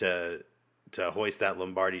hoist that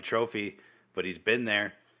Lombardi trophy, but he's been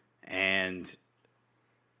there. And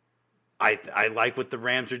I like what the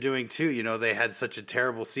Rams are doing too. You know, they had such a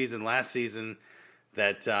terrible season last season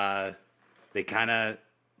that they kind of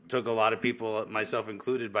took a lot of people, myself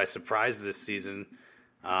included, by surprise this season.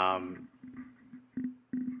 And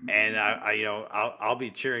I'll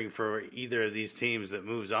be cheering for either of these teams that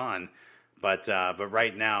moves on. But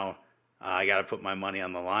right now, I got to put my money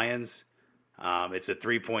on the Lions. It's a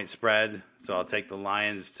 3-point spread, so I'll take the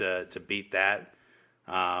Lions to beat that.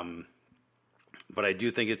 But I do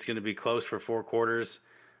think it's going to be close for 4 quarters.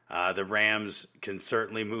 The Rams can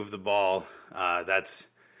certainly move the ball. That's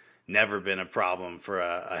never been a problem for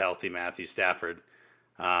a healthy Matthew Stafford.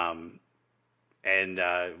 With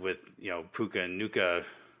Puka Nacua,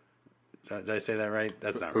 did I say that right?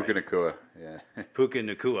 That's not Puka right. Nacua, yeah. Puka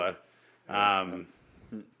Nacua. I'm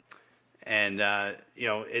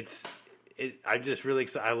just really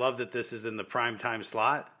excited. I love that this is in the primetime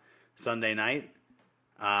slot, Sunday night.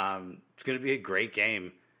 It's going to be a great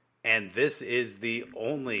game. And this is the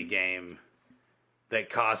only game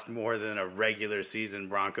that cost more than a regular season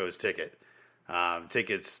Broncos ticket.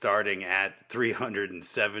 Tickets starting at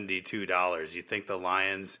 $372. You think the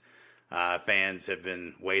Lions fans have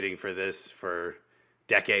been waiting for this for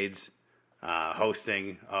decades,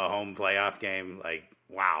 hosting a home playoff game? Like,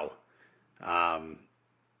 wow.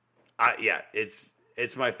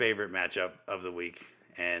 It's my favorite matchup of the week.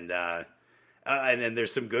 And then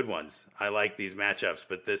there's some good ones. I like these matchups,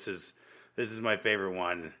 but this is my favorite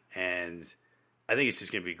one, and I think it's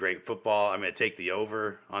just going to be great football. I'm going to take the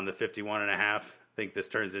over on the 51.5. I think this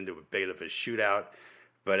turns into a bit of a shootout,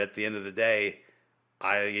 but at the end of the day,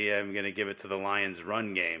 I am going to give it to the Lions'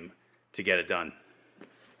 run game to get it done.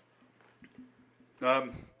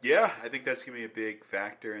 Yeah, I think that's going to be a big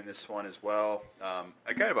factor in this one as well. A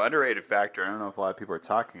kind of underrated factor I don't know if a lot of people are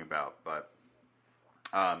talking about, but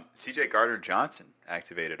C.J. Gardner-Johnson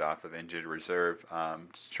activated off of injured reserve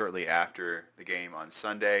shortly after the game on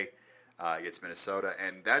Sunday against Minnesota,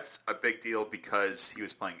 and that's a big deal because he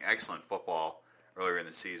was playing excellent football earlier in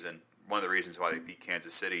the season. One of the reasons why they beat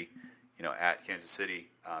Kansas City, at Kansas City,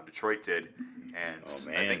 Detroit did, and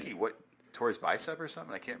I think he tore his bicep or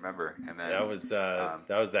something. I can't remember. And then that was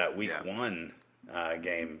that week 1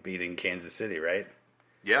 game beating Kansas City, right?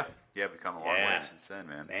 Yeah, become a long way since then,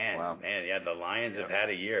 man. Wow. Man, yeah, the Lions have had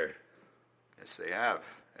a year. Yes, they have.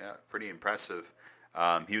 Yeah, pretty impressive.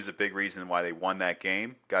 He was a big reason why they won that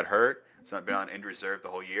game. Got hurt. He's not been on injured reserve the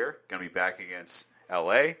whole year. Going to be back against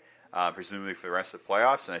L.A., presumably for the rest of the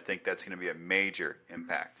playoffs, and I think that's going to be a major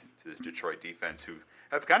impact to this Detroit defense, who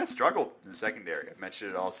have kind of struggled in the secondary. I've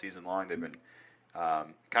mentioned it all season long. They've been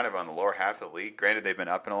kind of on the lower half of the league. Granted, they've been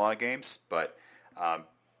up in a lot of games, but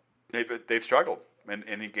they've struggled.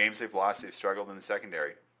 In the games they've lost, they've struggled in the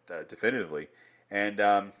secondary, definitively. And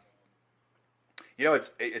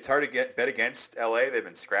it's hard to bet against LA. They've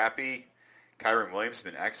been scrappy. Kyron Williams has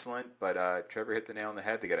been excellent, but Trevor hit the nail on the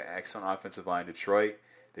head. They got an excellent offensive line. Detroit,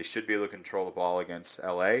 they should be able to control the ball against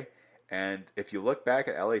LA. And if you look back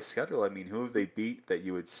at LA's schedule, I mean, who have they beat that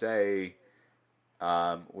you would say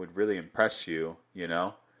would really impress you?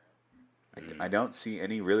 I don't see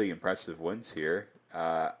any really impressive wins here.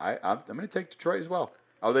 I'm going to take Detroit as well.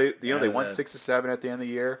 Oh, they won 6-7 at the end of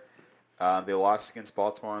the year. They lost against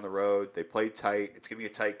Baltimore on the road. They played tight. It's going to be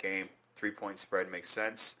a tight game. 3-point spread makes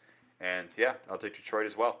sense. And, yeah, I'll take Detroit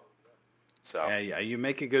as well. So yeah, you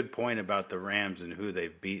make a good point about the Rams and who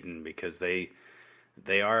they've beaten because they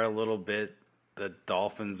are a little bit the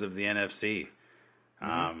Dolphins of the NFC.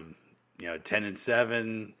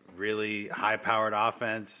 10-7, really high-powered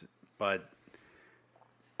offense, but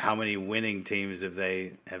how many winning teams have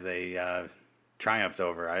they triumphed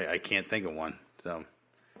over? I can't think of one. So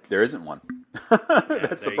there isn't one.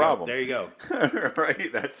 That's the problem. There you go.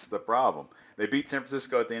 Right, that's the problem. They beat San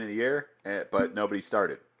Francisco at the end of the year, but nobody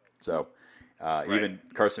started. So even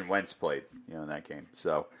Carson Wentz played, in that game.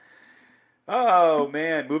 So, oh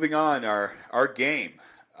man, moving on. Our game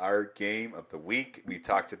of the week. We've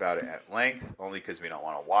talked about it at length, only because we don't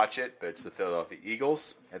want to watch it. But it's the Philadelphia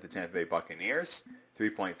Eagles at the Tampa Bay Buccaneers.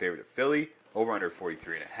 3-point favorite of Philly, over under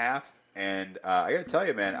 43.5. And I got to tell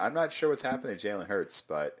you, man, I'm not sure what's happening to Jalen Hurts,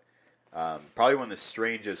 but probably one of the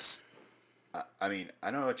strangest, I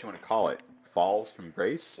don't know what you want to call it, falls from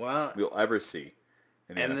grace we'll ever see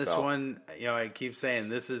in the NFL. This one, I keep saying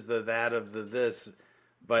this is the that of the this,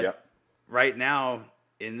 but right now,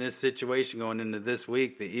 in this situation going into this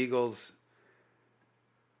week, the Eagles,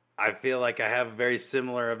 I feel like I have a very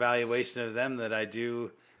similar evaluation of them that I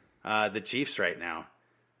do the Chiefs right now.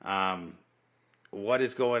 What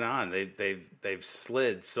is going on? They've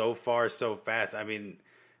slid so far so fast. I mean,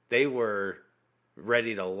 they were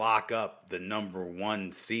ready to lock up the number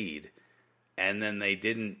 1 seed, and then they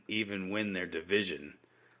didn't even win their division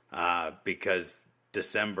because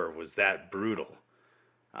December was that brutal.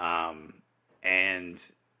 And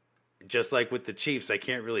just like with the Chiefs, I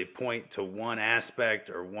can't really point to one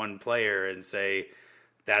aspect or one player and say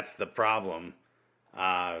that's the problem.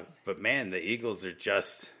 But man, the Eagles are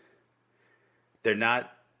just they're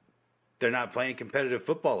not playing competitive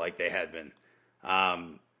football like they had been.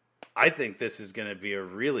 I think this is going to be a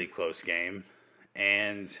really close game,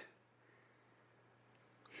 and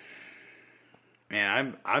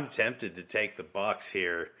man, I'm tempted to take the Bucs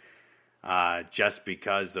here, just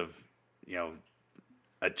because of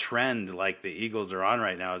a trend like the Eagles are on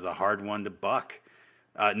right now is a hard one to buck.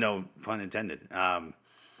 No pun intended.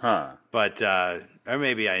 But or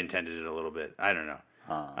maybe I intended it a little bit. I don't know.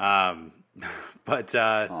 But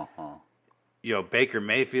Baker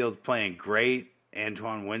Mayfield's playing great.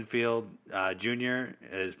 Antoine Winfield Jr.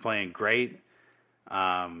 is playing great.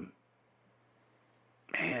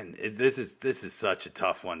 This is such a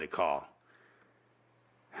tough one to call.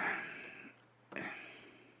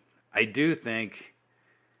 I do think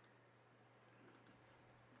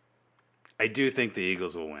the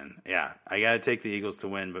Eagles will win. Yeah, I got to take the Eagles to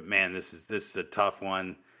win, but man, this is a tough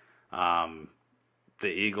one. The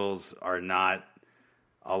Eagles are not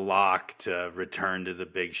a lock to return to the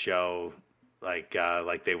big show like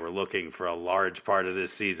they were looking for a large part of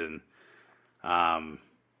this season. I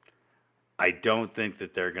don't think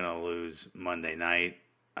that they're going to lose Monday night.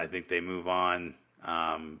 I think they move on,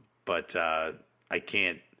 but I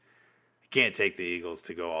can't take the Eagles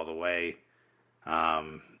to go all the way.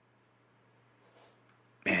 Man,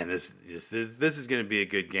 this is going to be a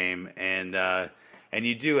good game, and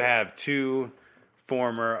you do have 2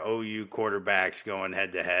 former OU quarterbacks going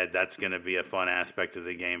head to head. That's going to be a fun aspect of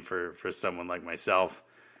the game for someone like myself.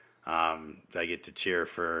 I get to cheer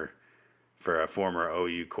for a former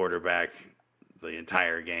OU quarterback the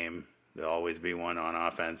entire game. There'll always be one on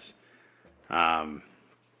offense. I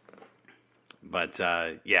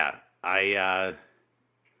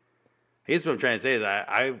guess what I'm trying to say is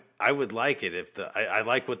I would like it if I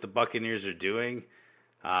like what the Buccaneers are doing.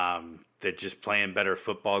 They're just playing better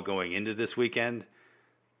football going into this weekend.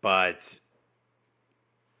 But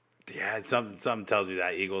yeah, something tells me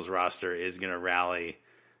that Eagles roster is going to rally.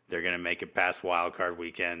 They're going to make it past Wild Card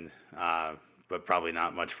Weekend, but probably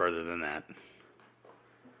not much further than that.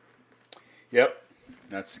 Yep,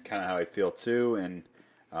 that's kind of how I feel too. And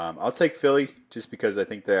I'll take Philly just because I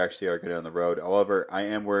think they actually are good on the road. However, I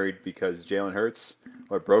am worried because Jalen Hurts,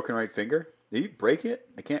 broken right finger? Did he break it?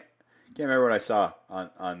 I can't remember what I saw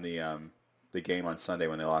on the game on Sunday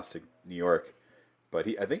when they lost to New York. But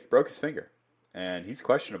I think he broke his finger, and he's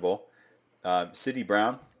questionable. Sidney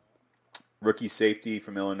Brown, rookie safety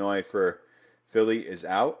from Illinois for Philly, is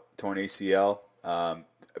out, torn ACL. And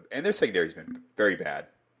their secondary's been very bad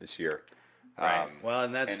this year. Right. Well,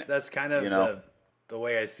 and that's kind of the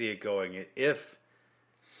way I see it going. If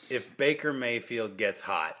Baker Mayfield gets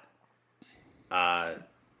hot, that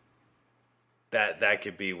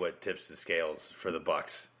could be what tips the scales for the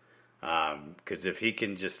Bucs. Because if he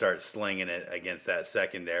can just start slinging it against that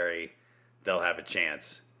secondary, they'll have a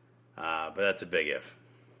chance. But that's a big if.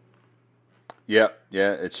 Yeah,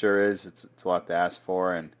 it sure is. It's a lot to ask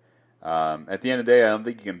for, and at the end of the day, I don't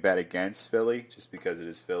think you can bet against Philly just because it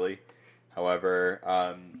is Philly. However,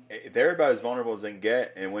 they're about as vulnerable as they can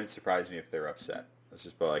get, and it wouldn't surprise me if they're upset. Let's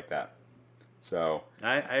just put it like that. So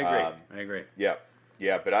I agree. I agree. Yeah,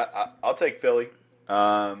 but I'll take Philly.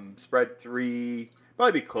 Spread 3,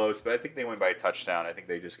 probably be close, but I think they win by a touchdown. I think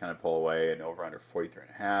they just kind of pull away and over under 43.5.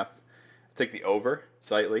 I'll take the over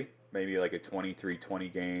slightly, maybe like a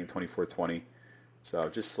 23-20 game, 24-20. So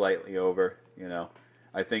just slightly over,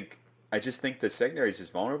 I just think the secondary is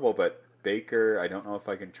just vulnerable, but Baker, I don't know if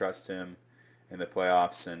I can trust him in the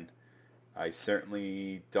playoffs, and I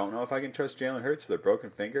certainly don't know if I can trust Jalen Hurts with a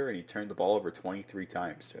broken finger, and he turned the ball over 23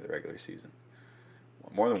 times during the regular season.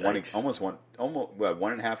 More than almost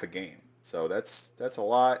 1.5 a game. So that's a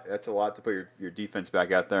lot. That's a lot to put your defense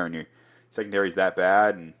back out there, and your secondary's that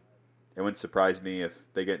bad, and it wouldn't surprise me if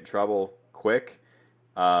they get in trouble quick.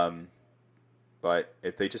 But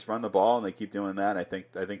if they just run the ball and they keep doing that, I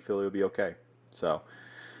think Philly will be okay. So,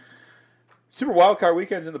 Super Wildcard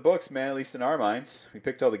Weekend's in the books, man, at least in our minds. We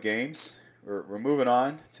picked all the games. We're moving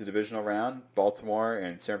on to divisional round. Baltimore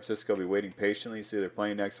and San Francisco will be waiting patiently to see who they're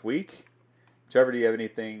playing next week. Trevor, do you have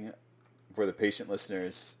anything for the patient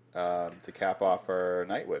listeners to cap off our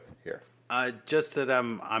night with here? Just that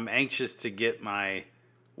I'm anxious to get my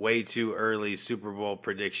way too early Super Bowl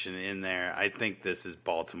prediction in there. I think this is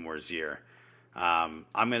Baltimore's year. I'm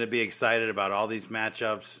going to be excited about all these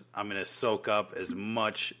matchups. I'm going to soak up as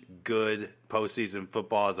much good postseason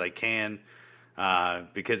football as I can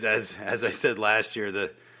because, as I said last year,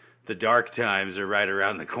 the dark times are right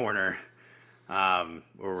around the corner where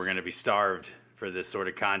we're going to be starved for this sort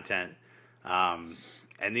of content. And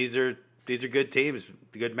these are good teams,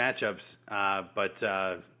 good matchups. But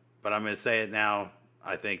I'm going to say it now.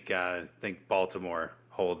 I think Baltimore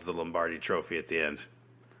holds the Lombardi Trophy at the end.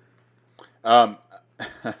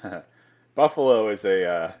 Buffalo is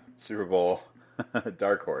a Super Bowl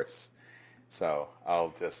dark horse, so I'll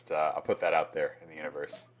put that out there in the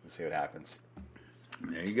universe and see what happens.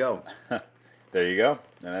 There you go. There you go,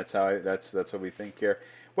 and that's what we think here.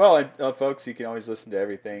 Well, and, folks, you can always listen to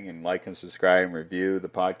everything and like and subscribe and review the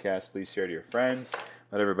podcast. Please share to your friends.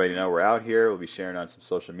 Let everybody know we're out here. We'll be sharing on some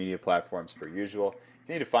social media platforms per usual.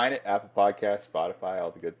 You need to find it: Apple Podcasts, Spotify, all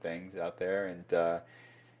the good things out there, and.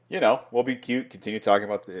 We'll be cute, continue talking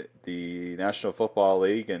about the National Football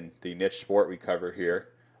League and the niche sport we cover here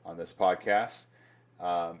on this podcast.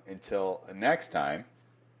 Until next time,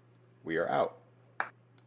 we are out.